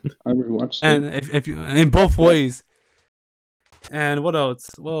 I rewatched it. And if you in both ways. And what else?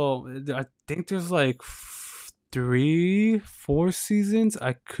 Well, I think there's like 3-4 seasons.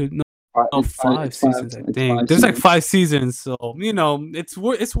 I could no, five seasons. I think there's like 5 seasons. So it's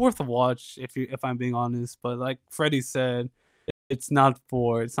worth a watch if I'm being honest. But like Freddie said, it's not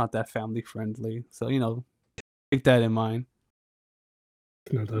that family friendly. So take that in mind.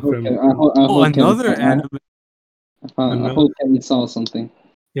 Not that Okay, family. I hope another Kevin, anime. I hope Kevin saw something.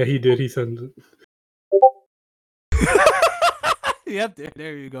 Yeah, he did. He sent it. Yep,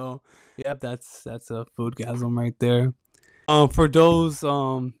 there you go. Yep, that's a foodgasm right there. For those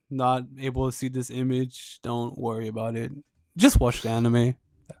not able to see this image, don't worry about it. Just watch the anime.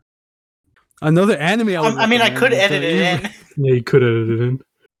 Another anime I mean, I could edit it in. Yeah, you could edit it in.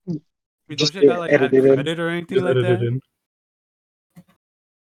 Don't Just check out like add edit it in. credit or anything Just like edit it that. in.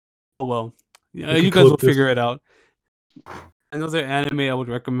 Oh well, yeah, can you guys will clip this. figure it out. Another anime I would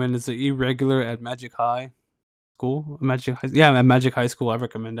recommend is the Irregular at Magic High School. At Magic High School. I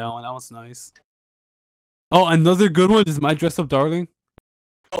recommend that one. That one's nice. Oh, another good one is My Dress Up Darling.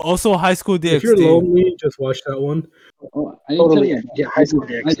 Also, High School DxD. If you're lonely, just watch that one. Oh, Totally, yeah, High School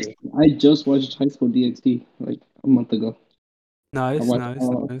DxD. I just watched High School DxD like a month ago. Nice.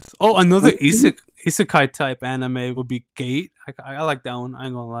 watched, Oh, another isekai type anime would be Gate. I like that one. I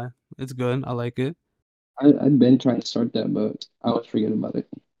ain't gonna lie, it's good. I like it. I've been trying to start that, but I always forget about it.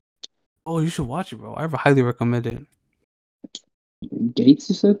 Oh, you should watch it, bro. I highly recommend it. Gates,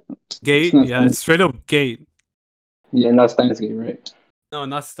 you said? Gate, not it's straight up Gate. Yeah, not Steins Gate, right? No,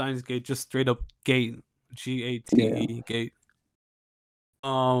 not Steins Gate, just straight up Gate. Gate. Gate.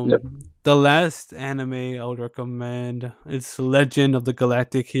 Yep. The last anime I would recommend is Legend of the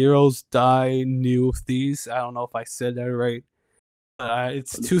Galactic Heroes Die New Thieves. I don't know if I said that right.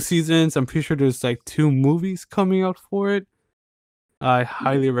 It's 2 seasons. I'm pretty sure there's like 2 movies coming out for it. I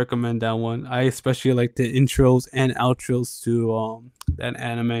highly recommend that one. I especially like the intros and outros to that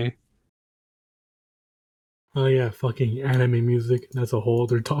anime. Oh yeah, fucking anime music. That's a whole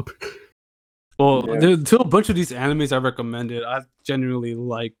other topic. Well, Yeah. to a bunch of these animes I recommended, I genuinely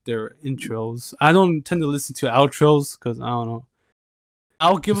like their intros. I don't tend to listen to outros because I don't know.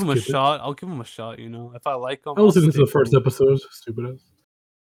 I'll give Just them a skip it. shot. If I like them. I listened to the first episode. Stupid ass.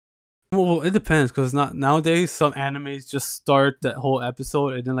 Well, it depends because not nowadays some animes just start that whole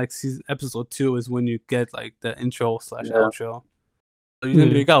episode and then like episode 2 is when you get like the intro / Yeah. outro. So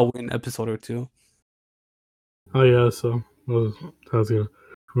you gotta wait an episode or 2. Oh yeah, so I was gonna.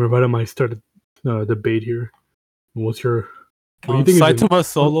 We're about to start a debate here. What do you think is an Saitama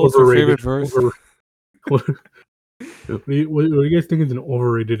Solo's your favorite verse? what do you guys think is an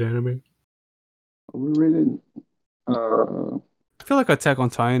overrated anime? Overrated. I feel like Attack on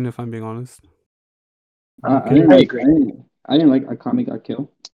Titan, if I'm being honest. I Okay. didn't I like. agree. I didn't like Akame ga Kill.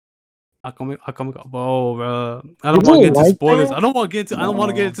 Bro, I You don't want to don't get into like spoilers. that? I don't want to get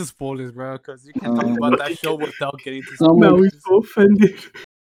No. into spoilers, bro, because you can't talk about that show without getting into Some- Now spoilers. he's so offended.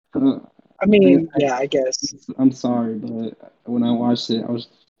 I mean, yeah, I guess. I'm sorry, but when I watched it, I was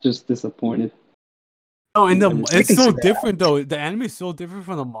just disappointed. Oh, and I it's can so see that. different though. The anime is so different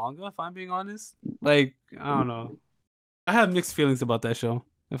from the manga. If I'm being honest, like I don't know, I have mixed feelings about that show.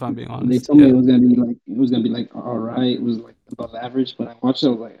 If I'm being honest, They told me it was gonna be like all right. It was like above average, but I watched it. I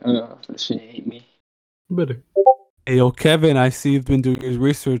was like, that shit ate me. Better. Hey, yo, Kevin, I see you've been doing your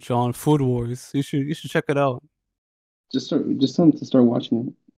research on Food Wars. You should check it out. Just tell them to start watching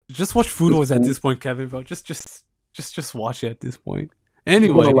it. Just watch Food It's Wars at fun. this point, Kevin, bro. Just watch it at this point.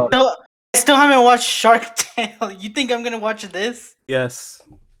 Anyway, Gonna love it. No, I still haven't watched Shark Tale. You think I'm gonna watch this? yes.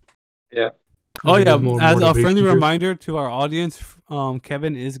 Yeah. Oh This yeah, is more as a motivation friendly here. reminder to our audience,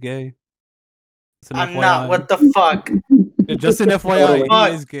 Kevin is gay. Just an I'm FYI. not. What the fuck? Yeah, just an FYI, Totally.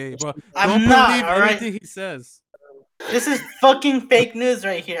 he is gay, bro. I'm Don't not, believe alright? anything he says. This is fucking fake news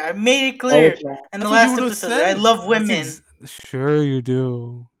right here. I made it Oh, clear it's not. in the That's what last you would've episode. that I said. love That's women. sure you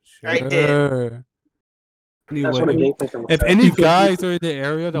do. Sure. I did. That's what a Anyway, gay fucker would if say. any He's like- guys are in the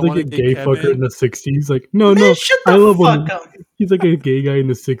area that He's want like to a date gay fucker in Kevin, the 60s. Like, no, Man, no, shut I the love fuck women. up. He's like a gay guy in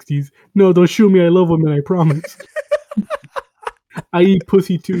the 60s. No, don't shoot me. I love women. I promise. I eat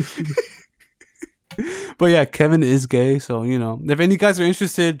pussy too. but yeah, Kevin is gay. So if any guys are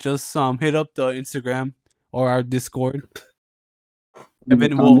interested, just hit up the Instagram or our Discord.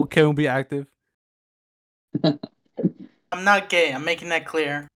 Kevin will be active. I'm not gay. I'm making that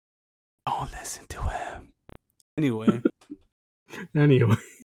clear. Don't listen to him. Anyway, Anyway,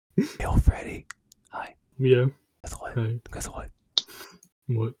 yo, Freddy. Hi. yeah. Guess what? Hi. Guess what?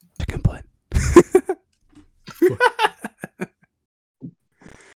 What? Chicken butt.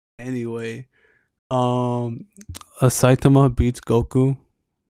 Anyway, a Saitama beats Goku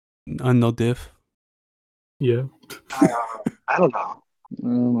on no diff. Yeah. I don't know. I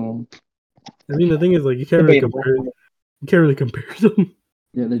don't know. I mean, the thing is, like, you can't really Debatable. compare. You can't really compare them.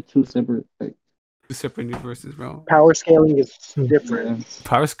 Yeah, they're two separate. Like, Two separate universes, bro. Power scaling is Hmm. different.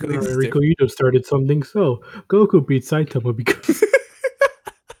 Power All scaling right, is Rico, different. you just started something. So Goku beats Saitama because.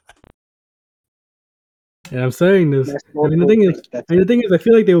 And I'm saying this. That's I mean, the thing is, that's I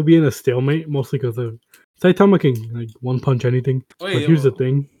feel like they will be in a stalemate mostly because of Saitama can like one punch anything. Wait, But here's the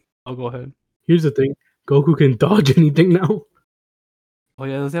thing. I'll go ahead. Here's the thing. Goku can dodge anything now. Oh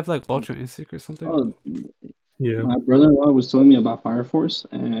yeah, does he have like Ultra Instinct or something? oh, Yeah. my brother-in-law was telling me about Fire Force,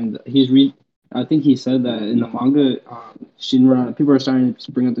 and I think he said that in the manga, Shinra. People are starting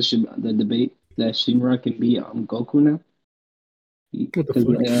to bring up the debate that Shinra can be Goku now. What the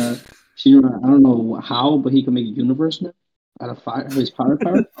Because fuck? Shinra, I don't know how, but he can make a universe now out of fire. His power.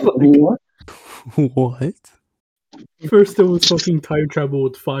 What? What? First it was fucking time travel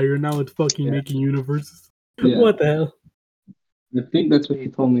with fire. Now it's fucking Yeah. making universes. Yeah. What the hell? I think that's what he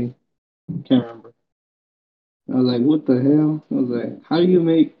told me. Can't remember. I was like, what the hell? I was like, how do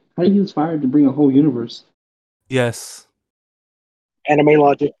you use fire to bring a whole universe? Yes. anime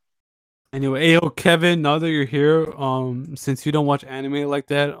logic. Anyway, yo, Kevin, now that you're here, since you don't watch anime like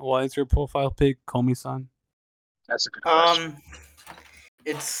that, why is your profile pic Komi-san? That's a good question.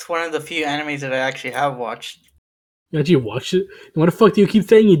 It's one of the few animes that I actually have watched. You actually watched it? Why the fuck do you keep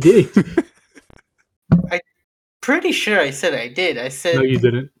saying you did? Pretty sure I said I did. I said No, you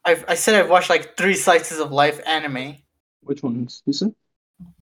didn't. I said I've watched like 3 slices of life anime. Which ones? You said?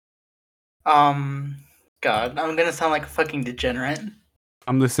 God, I'm gonna sound like a fucking degenerate.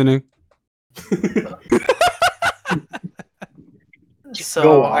 I'm listening. So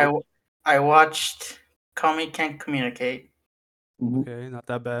Go on. I watched Kami Can't Communicate. Mhm. Okay, not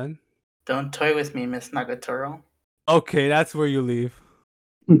that bad. Don't Toy With Me, Miss Nagatoro. Okay, that's where you leave.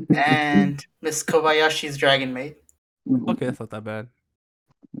 And Miss Kobayashi's Dragon Maid. Okay, that's not that bad.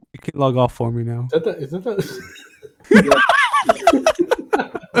 You can log off for me now. Is that that?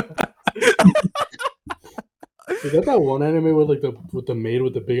 Is that that one anime with the maid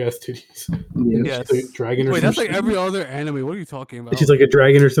with the big ass titties? Yeah. Yes. She's a dragon or Wait, some that's like shit? every other anime. What are you talking about? She's like a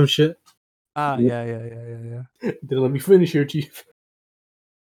dragon or some shit. yeah. Didn't let me finish here, Chief.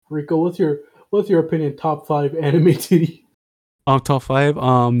 Rico, what's your opinion? Top 5 anime titty. Top 5.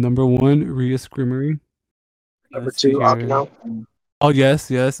 Number 1, Ria Screamery. Number Let's see 2, here. Akino. Oh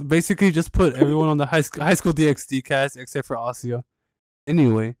yes. Basically, just put everyone on the high school DxD cast except for Asia.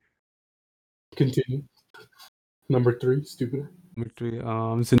 Anyway, Continue. Number 3, stupid. number 3,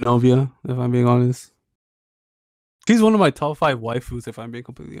 Zenobia. If I'm being honest, she's one of my top 5 waifus. If I'm being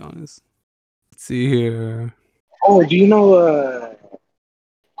completely honest. Let's see here. Oh, do you know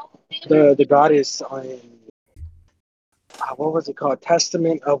the goddess on what was it called?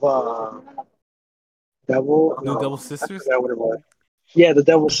 Testament of Devil? New No, Devil I Sisters? forgot what it was. Yeah, the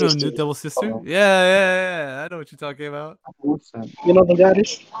Devil New Sisters. Devil Sister? Oh. Yeah. I know what you're talking about. What's that? You know the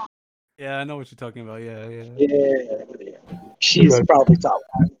goddess? Yeah, I know what you're talking about. Yeah. Yeah. She's Okay. probably top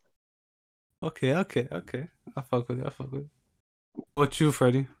 5. Okay. I fuck with it. What you,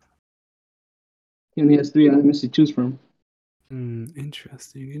 Freddy? He only has 3 animes to choose from.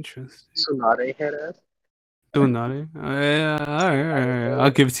 Interesting. Tsunade head ass. Tsunade. Yeah, all right.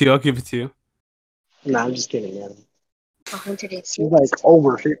 I'll give it to you. Nah, I'm just kidding, man. She's like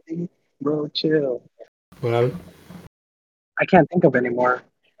over 50. Bro, chill. What happened? I can't think of anymore.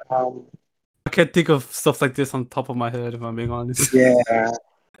 I can't think of stuff like this on top of my head, if I'm being honest. Yeah.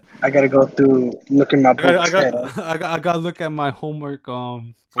 I gotta go through looking my books. I gotta look at my homework. My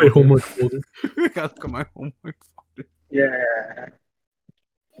folder. homework folder. I gotta look at my homework folder. Yeah.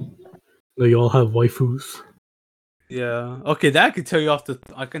 They all have waifus. Yeah. Okay, that I can tell you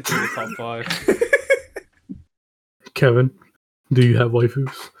I can tell you the top 5. Kevin, do you have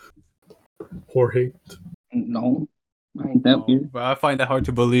waifus? Jorge. No, I ain't that weird. But I find that hard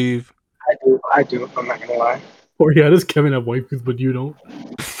to believe. I do. I do. I'm not gonna lie. Or yeah, does Kevin have waifus, but you don't?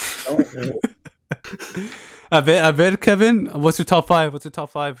 I bet, Kevin. What's your top 5? What's your top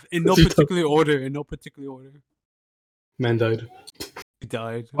 5? In no What's your top- particular order. In no particular order. Man died. He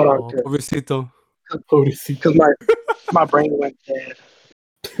died. Hold on, Oh, Kev. pobrecito. Holy see. Because my brain went dead.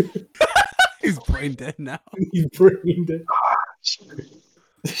 He's brain dead now. He's brain dead.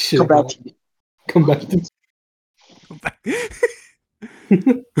 Shit, Come back bro. to me. Come back to Come back.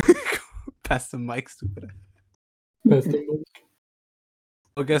 Pass the mic, stupid. Best of both.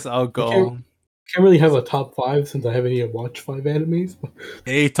 I guess I'll can't- go. Can't really have a top 5 since I haven't even watched 5 animes.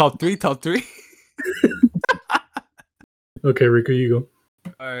 Hey, top 3. Okay, Rico, you go.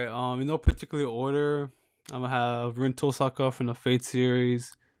 Alright, in no particular order, I'm gonna have Rin Tosaka from the Fate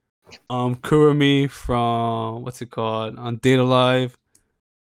series. Kurumi from what's it called? On Data Live.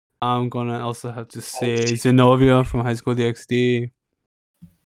 I'm gonna also have to say Zenobia from High School DxD.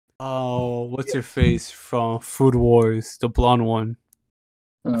 Oh, what's her face from Food Wars, the blonde one?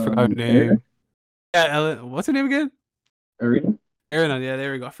 I forgot her name. Yeah, Ellen. What's her name again? Arena? Erin. Yeah,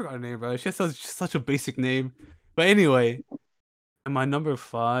 there we go. I forgot her name, bro. She has such a basic name. But anyway, and my number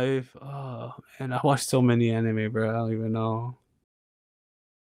 5. Oh man, I watched so many anime, bro. I don't even know.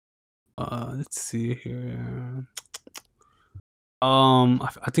 Let's see here. I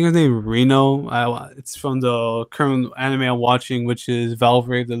think his name is Reno. It's from the current anime I'm watching, which is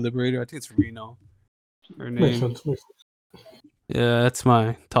Valvrave the Liberator. I think it's Reno. Her Makes name. sense. Makes sense. Yeah, that's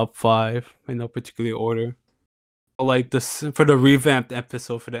my top 5 in no particular order. But like this for the revamped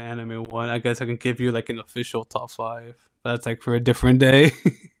episode for the anime one, I guess I can give you like an official top 5. That's like for a different day.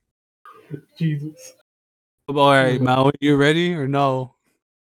 Jesus. All right, Mal, you ready or no?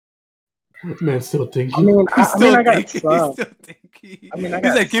 Man, still thinking. I mean, He's still I got thinking. some. He's still thinking. I mean, I He's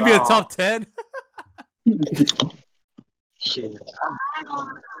got like, give me a some. top 10. Shit.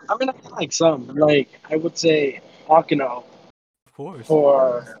 I mean, I got like some. Like, I would say Akino Of course.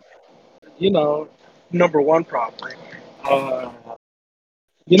 for, number 1 probably.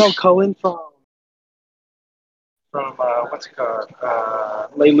 Cullen from what's it called?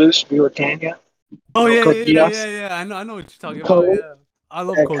 Lelouch, Britannia. Oh You know, yeah, Code Geass? yeah. I know what you're talking Code- about. Yeah, I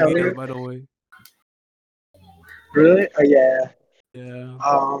love Yeah, Code Code. Geass, by the way. Really? Oh, yeah. Yeah.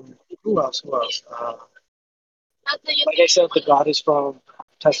 Who else? Like I said, the god is from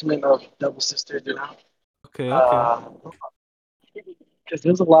Testament of Double Sister, Okay. Because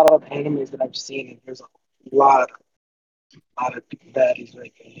there's a lot of animes that I've seen, and there's a lot of baddies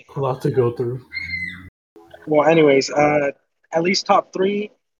making. A lot to go through. Well, anyways, at least top 3,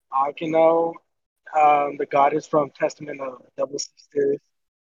 Akino, the goddess from Testament of Double Sisters,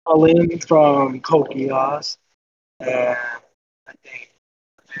 Aline from Code Geass, and I think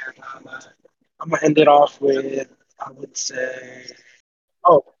I'm gonna end it off with, I would say,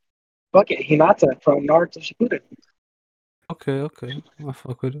 Hinata from Naruto Shippuden. Okay. I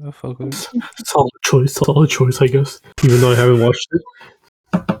fuck with it. Solid choice, I guess. Even though I haven't watched it.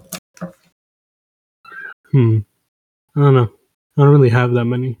 I don't know. I don't really have that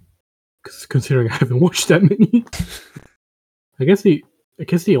many. Considering I haven't watched that many. I guess the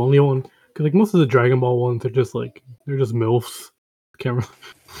only one, because like most of the Dragon Ball ones are just like they're just milfs. Camera.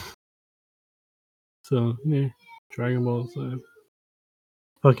 So yeah, Dragon Balls.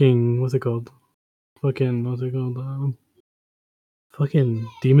 Fucking what's it called? Fucking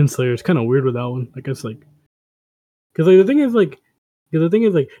Demon Slayer is kind of weird with that one. I guess like, because like the thing is like,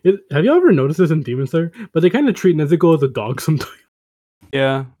 have you ever noticed this in Demon Slayer? But they kind of treat Nezuko as a dog sometimes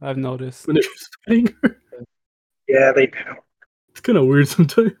Yeah, I've noticed. when they're fighting her. Yeah, they do. It's kind of weird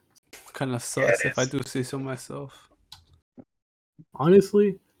sometimes. Kind of sucks it if I is. do say so myself.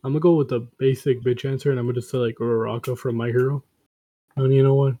 Honestly, I'm gonna go with the basic bitch answer, and I'm gonna just say like Uraraka from My Hero. And you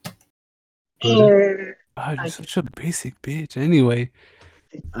know what? But God, you're such a basic bitch. Anyway.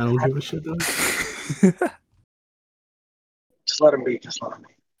 I don't give a shit though. Just let him be.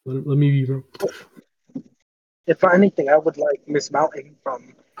 Let me be, bro. If for anything, I would like Miss Mountain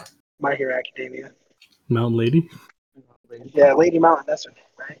from My Hero Academia. Mountain Lady, Yeah, Lady Mountain, that's her name,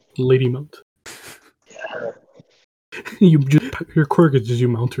 right? Lady Mount. Yeah, her. Your quirk is just you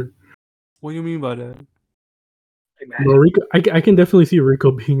mount her. What do you mean by that? Hey, man. No, Rico, I can definitely see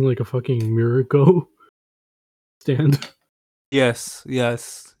Rico being like a fucking Mirako stand. Yes.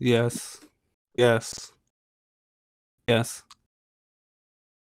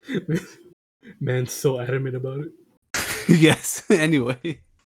 Man's so adamant about it. Yes. Anyway.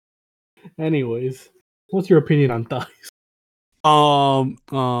 Anyways, what's your opinion on thighs?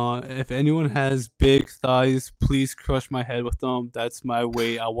 If anyone has big thighs, please crush my head with them. That's my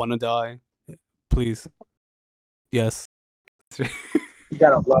way I want to die. Please. Yes. You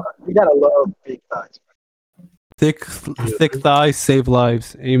gotta love big thighs. Thick thighs save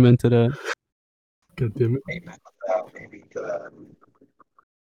lives. Amen to that. God damn it. Amen to that, maybe to that.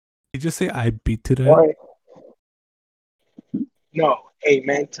 You just say I beat to that. Or, no,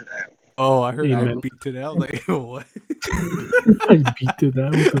 amen to that. Oh, I heard I Amen. beat to that. I was like, what? I beat to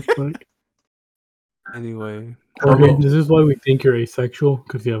that. What the fuck? Anyway, Jorge, this is why we think you're asexual,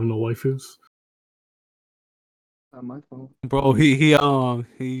 because you have no waifus. Not my fault. bro, he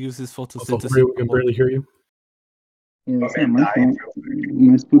uses Also, photosynthesis. we can barely hear you. Yeah, it's not my fault.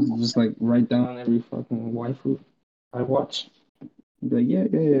 Am I supposed to just like write down every fucking waifu I watch? Be like,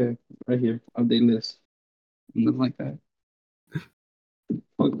 yeah, right here, update list. Nothing like that.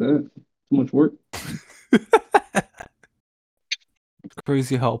 Fuck that. Too much work.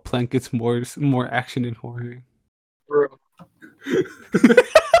 Crazy how Plank gets more action in horror. Bro,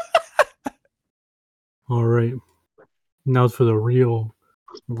 All right. Now it's for the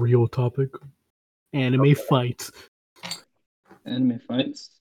real topic. Anime fights. Anime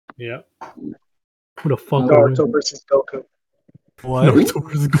fights. Yeah. Who the fuck No, are Naruto versus Goku. What? Naruto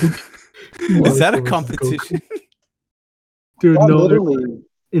versus Goku. Is that a Naruto versus competition? Goku. Dude, Yeah, no. literally.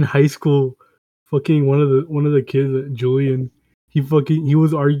 In high school, fucking one of the kids, Julian, he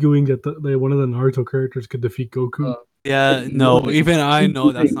was arguing that one of the Naruto characters could defeat Goku. Yeah, no. Even I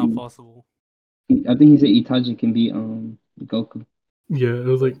know that's not possible. I think he said Itachi can beat Goku. Yeah, it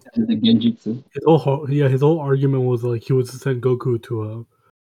was like The Genjutsu. his whole argument was like he would send Goku to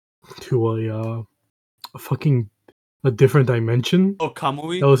a fucking a different dimension. Oh,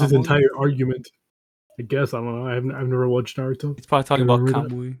 Kamui? That was his Kamui? entire argument. I guess I don't know. I've never watched Naruto. He's probably talking Can't about remember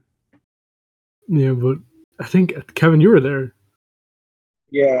that. Kamui. Yeah, but I think Kevin, you were there.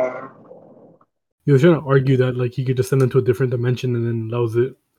 Yeah. He was trying to argue that like he could just send them to a different dimension, and then that was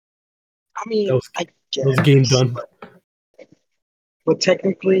it. I mean, That was- I guess. That was game done. But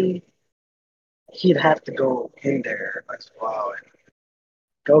technically, he'd have to go in there as well. And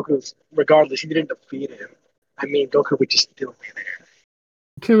Goku's, regardless, he didn't defeat him. I mean, Goku would just still be there.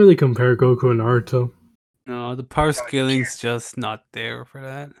 You can't really compare Goku and Naruto. No, the power scaling's just not there for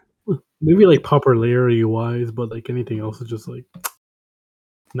that. Maybe like popularity wise, but like anything else is just like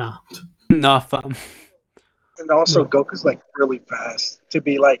nah. Nah, fam. And also, No. Goku's like really fast to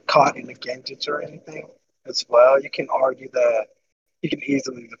be like caught in a Genjutsu or anything as well. You can argue that he can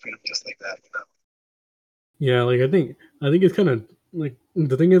easily defeat him just like that. You know? Yeah, like I think it's kind of like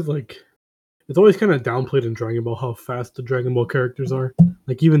the thing is like it's always kind of downplayed in Dragon Ball how fast the Dragon Ball characters are.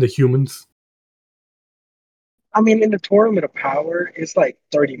 Like even the humans. I mean, in the Tournament of Power, it's like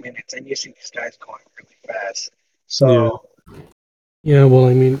 30 minutes, and you see these guys going really fast. So, Yeah, well,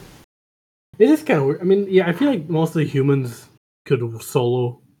 I mean, it is kind of weird. I mean, yeah, I feel like most of the humans could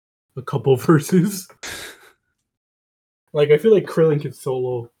solo a couple verses. Like, I feel like Krillin could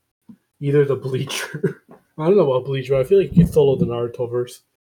solo either the Bleacher. I don't know about Bleacher, but I feel like he could solo the Naruto verse.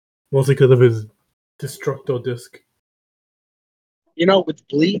 Mostly because of his Destructo disc. you know, with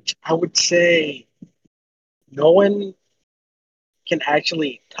Bleach, I would say no one can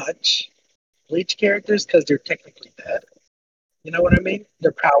actually touch Bleach characters because they're technically dead. You know what I mean?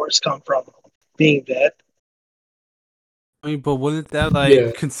 Their powers come from being dead. I mean, but wouldn't that like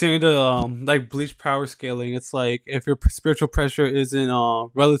Yeah. consider the like Bleach power scaling? It's like if your spiritual pressure isn't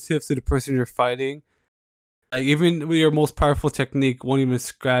relative to the person you're fighting, like even with your most powerful technique won't even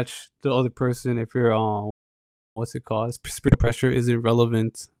scratch the other person if your what's it called? Spiritual pressure isn't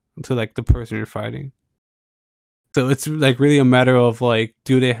relevant to like the person you're fighting. So it's like really a matter of like,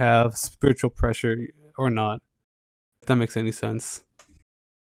 do they have spiritual pressure or not? If that makes any sense.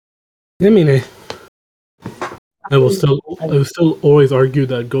 I mean, I will still always argue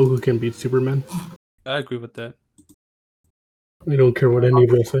that Goku can beat Superman. I agree with that. I don't care what any of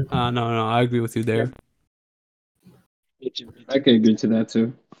you say. No, I agree with you there. I could agree to that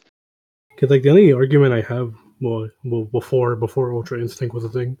too. Because like the only argument I have, well, before Ultra Instinct was a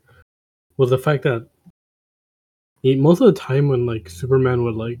thing, was the fact that most of the time when like Superman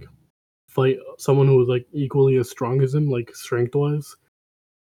would like fight someone who was like equally as strong as him, like strength wise,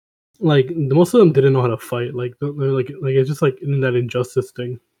 like most of them didn't know how to fight. Like they're like it's just like in that Injustice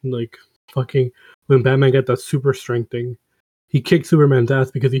thing, like fucking when Batman got that super strength thing, he kicked Superman's ass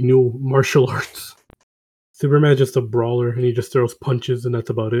because he knew martial arts. Superman's just a brawler and he just throws punches and that's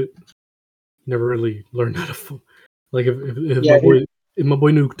about it. Never really learned how to like if Yeah, my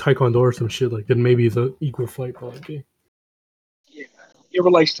boy knew Taekwondo or some shit, like then maybe it's an equal fight, but okay. Yeah, he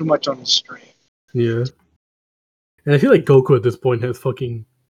relies too much on his strength. Yeah. And I feel like Goku at this point has fucking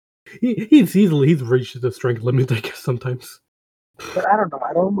he's reached the strength limit, I guess sometimes. But I don't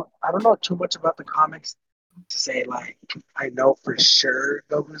know. I don't know too much about the comics. to say like I know for sure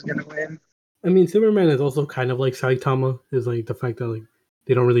Goku's gonna win. I mean, Superman is also kind of like Saitama. Is like the fact that like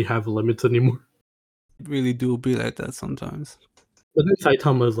they don't really have limits anymore. It really do be like that sometimes. But then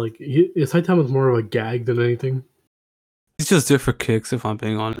Saitama is like Saitama is more of a gag than anything. It's just different kicks, if I'm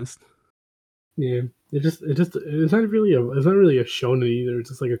being honest. Yeah, it's not really a shonen either. It's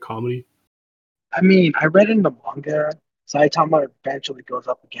just like a comedy. I mean, I read in the manga, Saitama eventually goes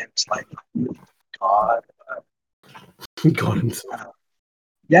up against like God. God himself.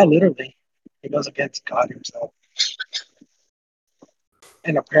 Yeah, literally, he goes against God himself,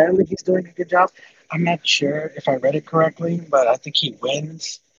 and apparently he's doing a good job. I'm not sure if I read it correctly, but I think he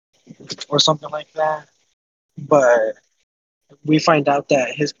wins or something like that. But we find out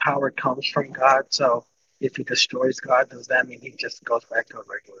that his power comes from God. So if he destroys God, does that mean he just goes back to a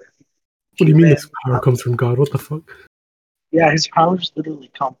regular What do you mean this human? power comes from God? What the fuck? Yeah, his powers literally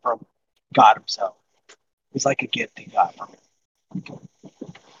come from God himself. It's like a gift he got from him.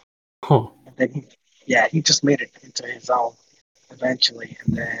 Huh. And then he just made it into his own eventually,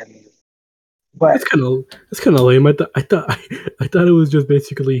 and then. But That's kind of lame. I thought it was just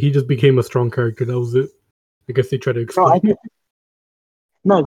basically he just became a strong character. That was it. I guess they try to explain it.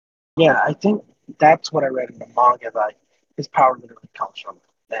 no, yeah, I think that's what I read in the manga. Like his power literally comes from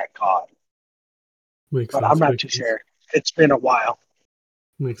that God. Makes But sense. I'm not makes too sense. sure. It's been a while.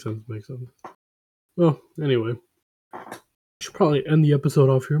 Makes sense. Makes sense. Well, anyway, should probably end the episode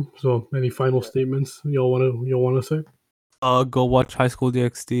off here. So, any final statements y'all wanna say? Go watch High School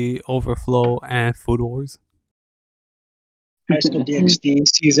DxD, Overflow, and Food Wars. High School DxD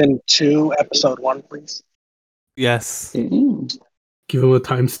season 2, episode 1, please. Yes, Damn. Give him a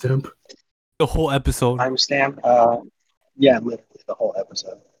timestamp. the whole episode. Timestamp. Yeah, literally the whole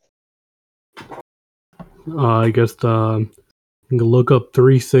episode. I guess you can look up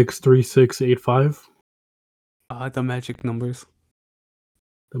 363685. The magic numbers.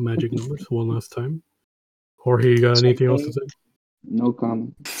 The magic numbers. One last time. Jorge, you got Same anything else to thing. say? No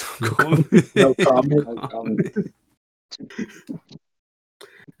comment. No comment. No comment.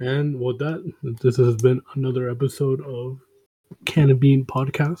 And with that, this has been another episode of Can of Bean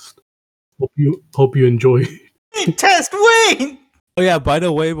Podcast. Hope you enjoy. Test, wait! Oh yeah, by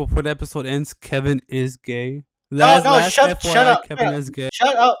the way, before the episode ends, Kevin is gay. No, shut FYI, up. Kevin is gay.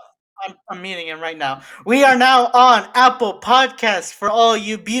 Shut up. I'm meeting him right now. We are now on Apple Podcasts for all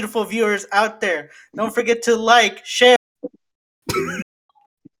you beautiful viewers out there. Don't forget to like, share,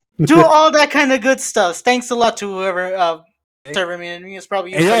 do all that kind of good stuff. Thanks a lot to whoever server me. It's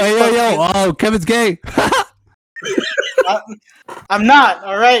probably you. Hey, yo! Oh, Kevin's gay. I'm not.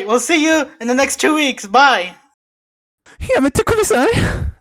 All right. We'll see you in the next 2 weeks. Bye. Yeah, but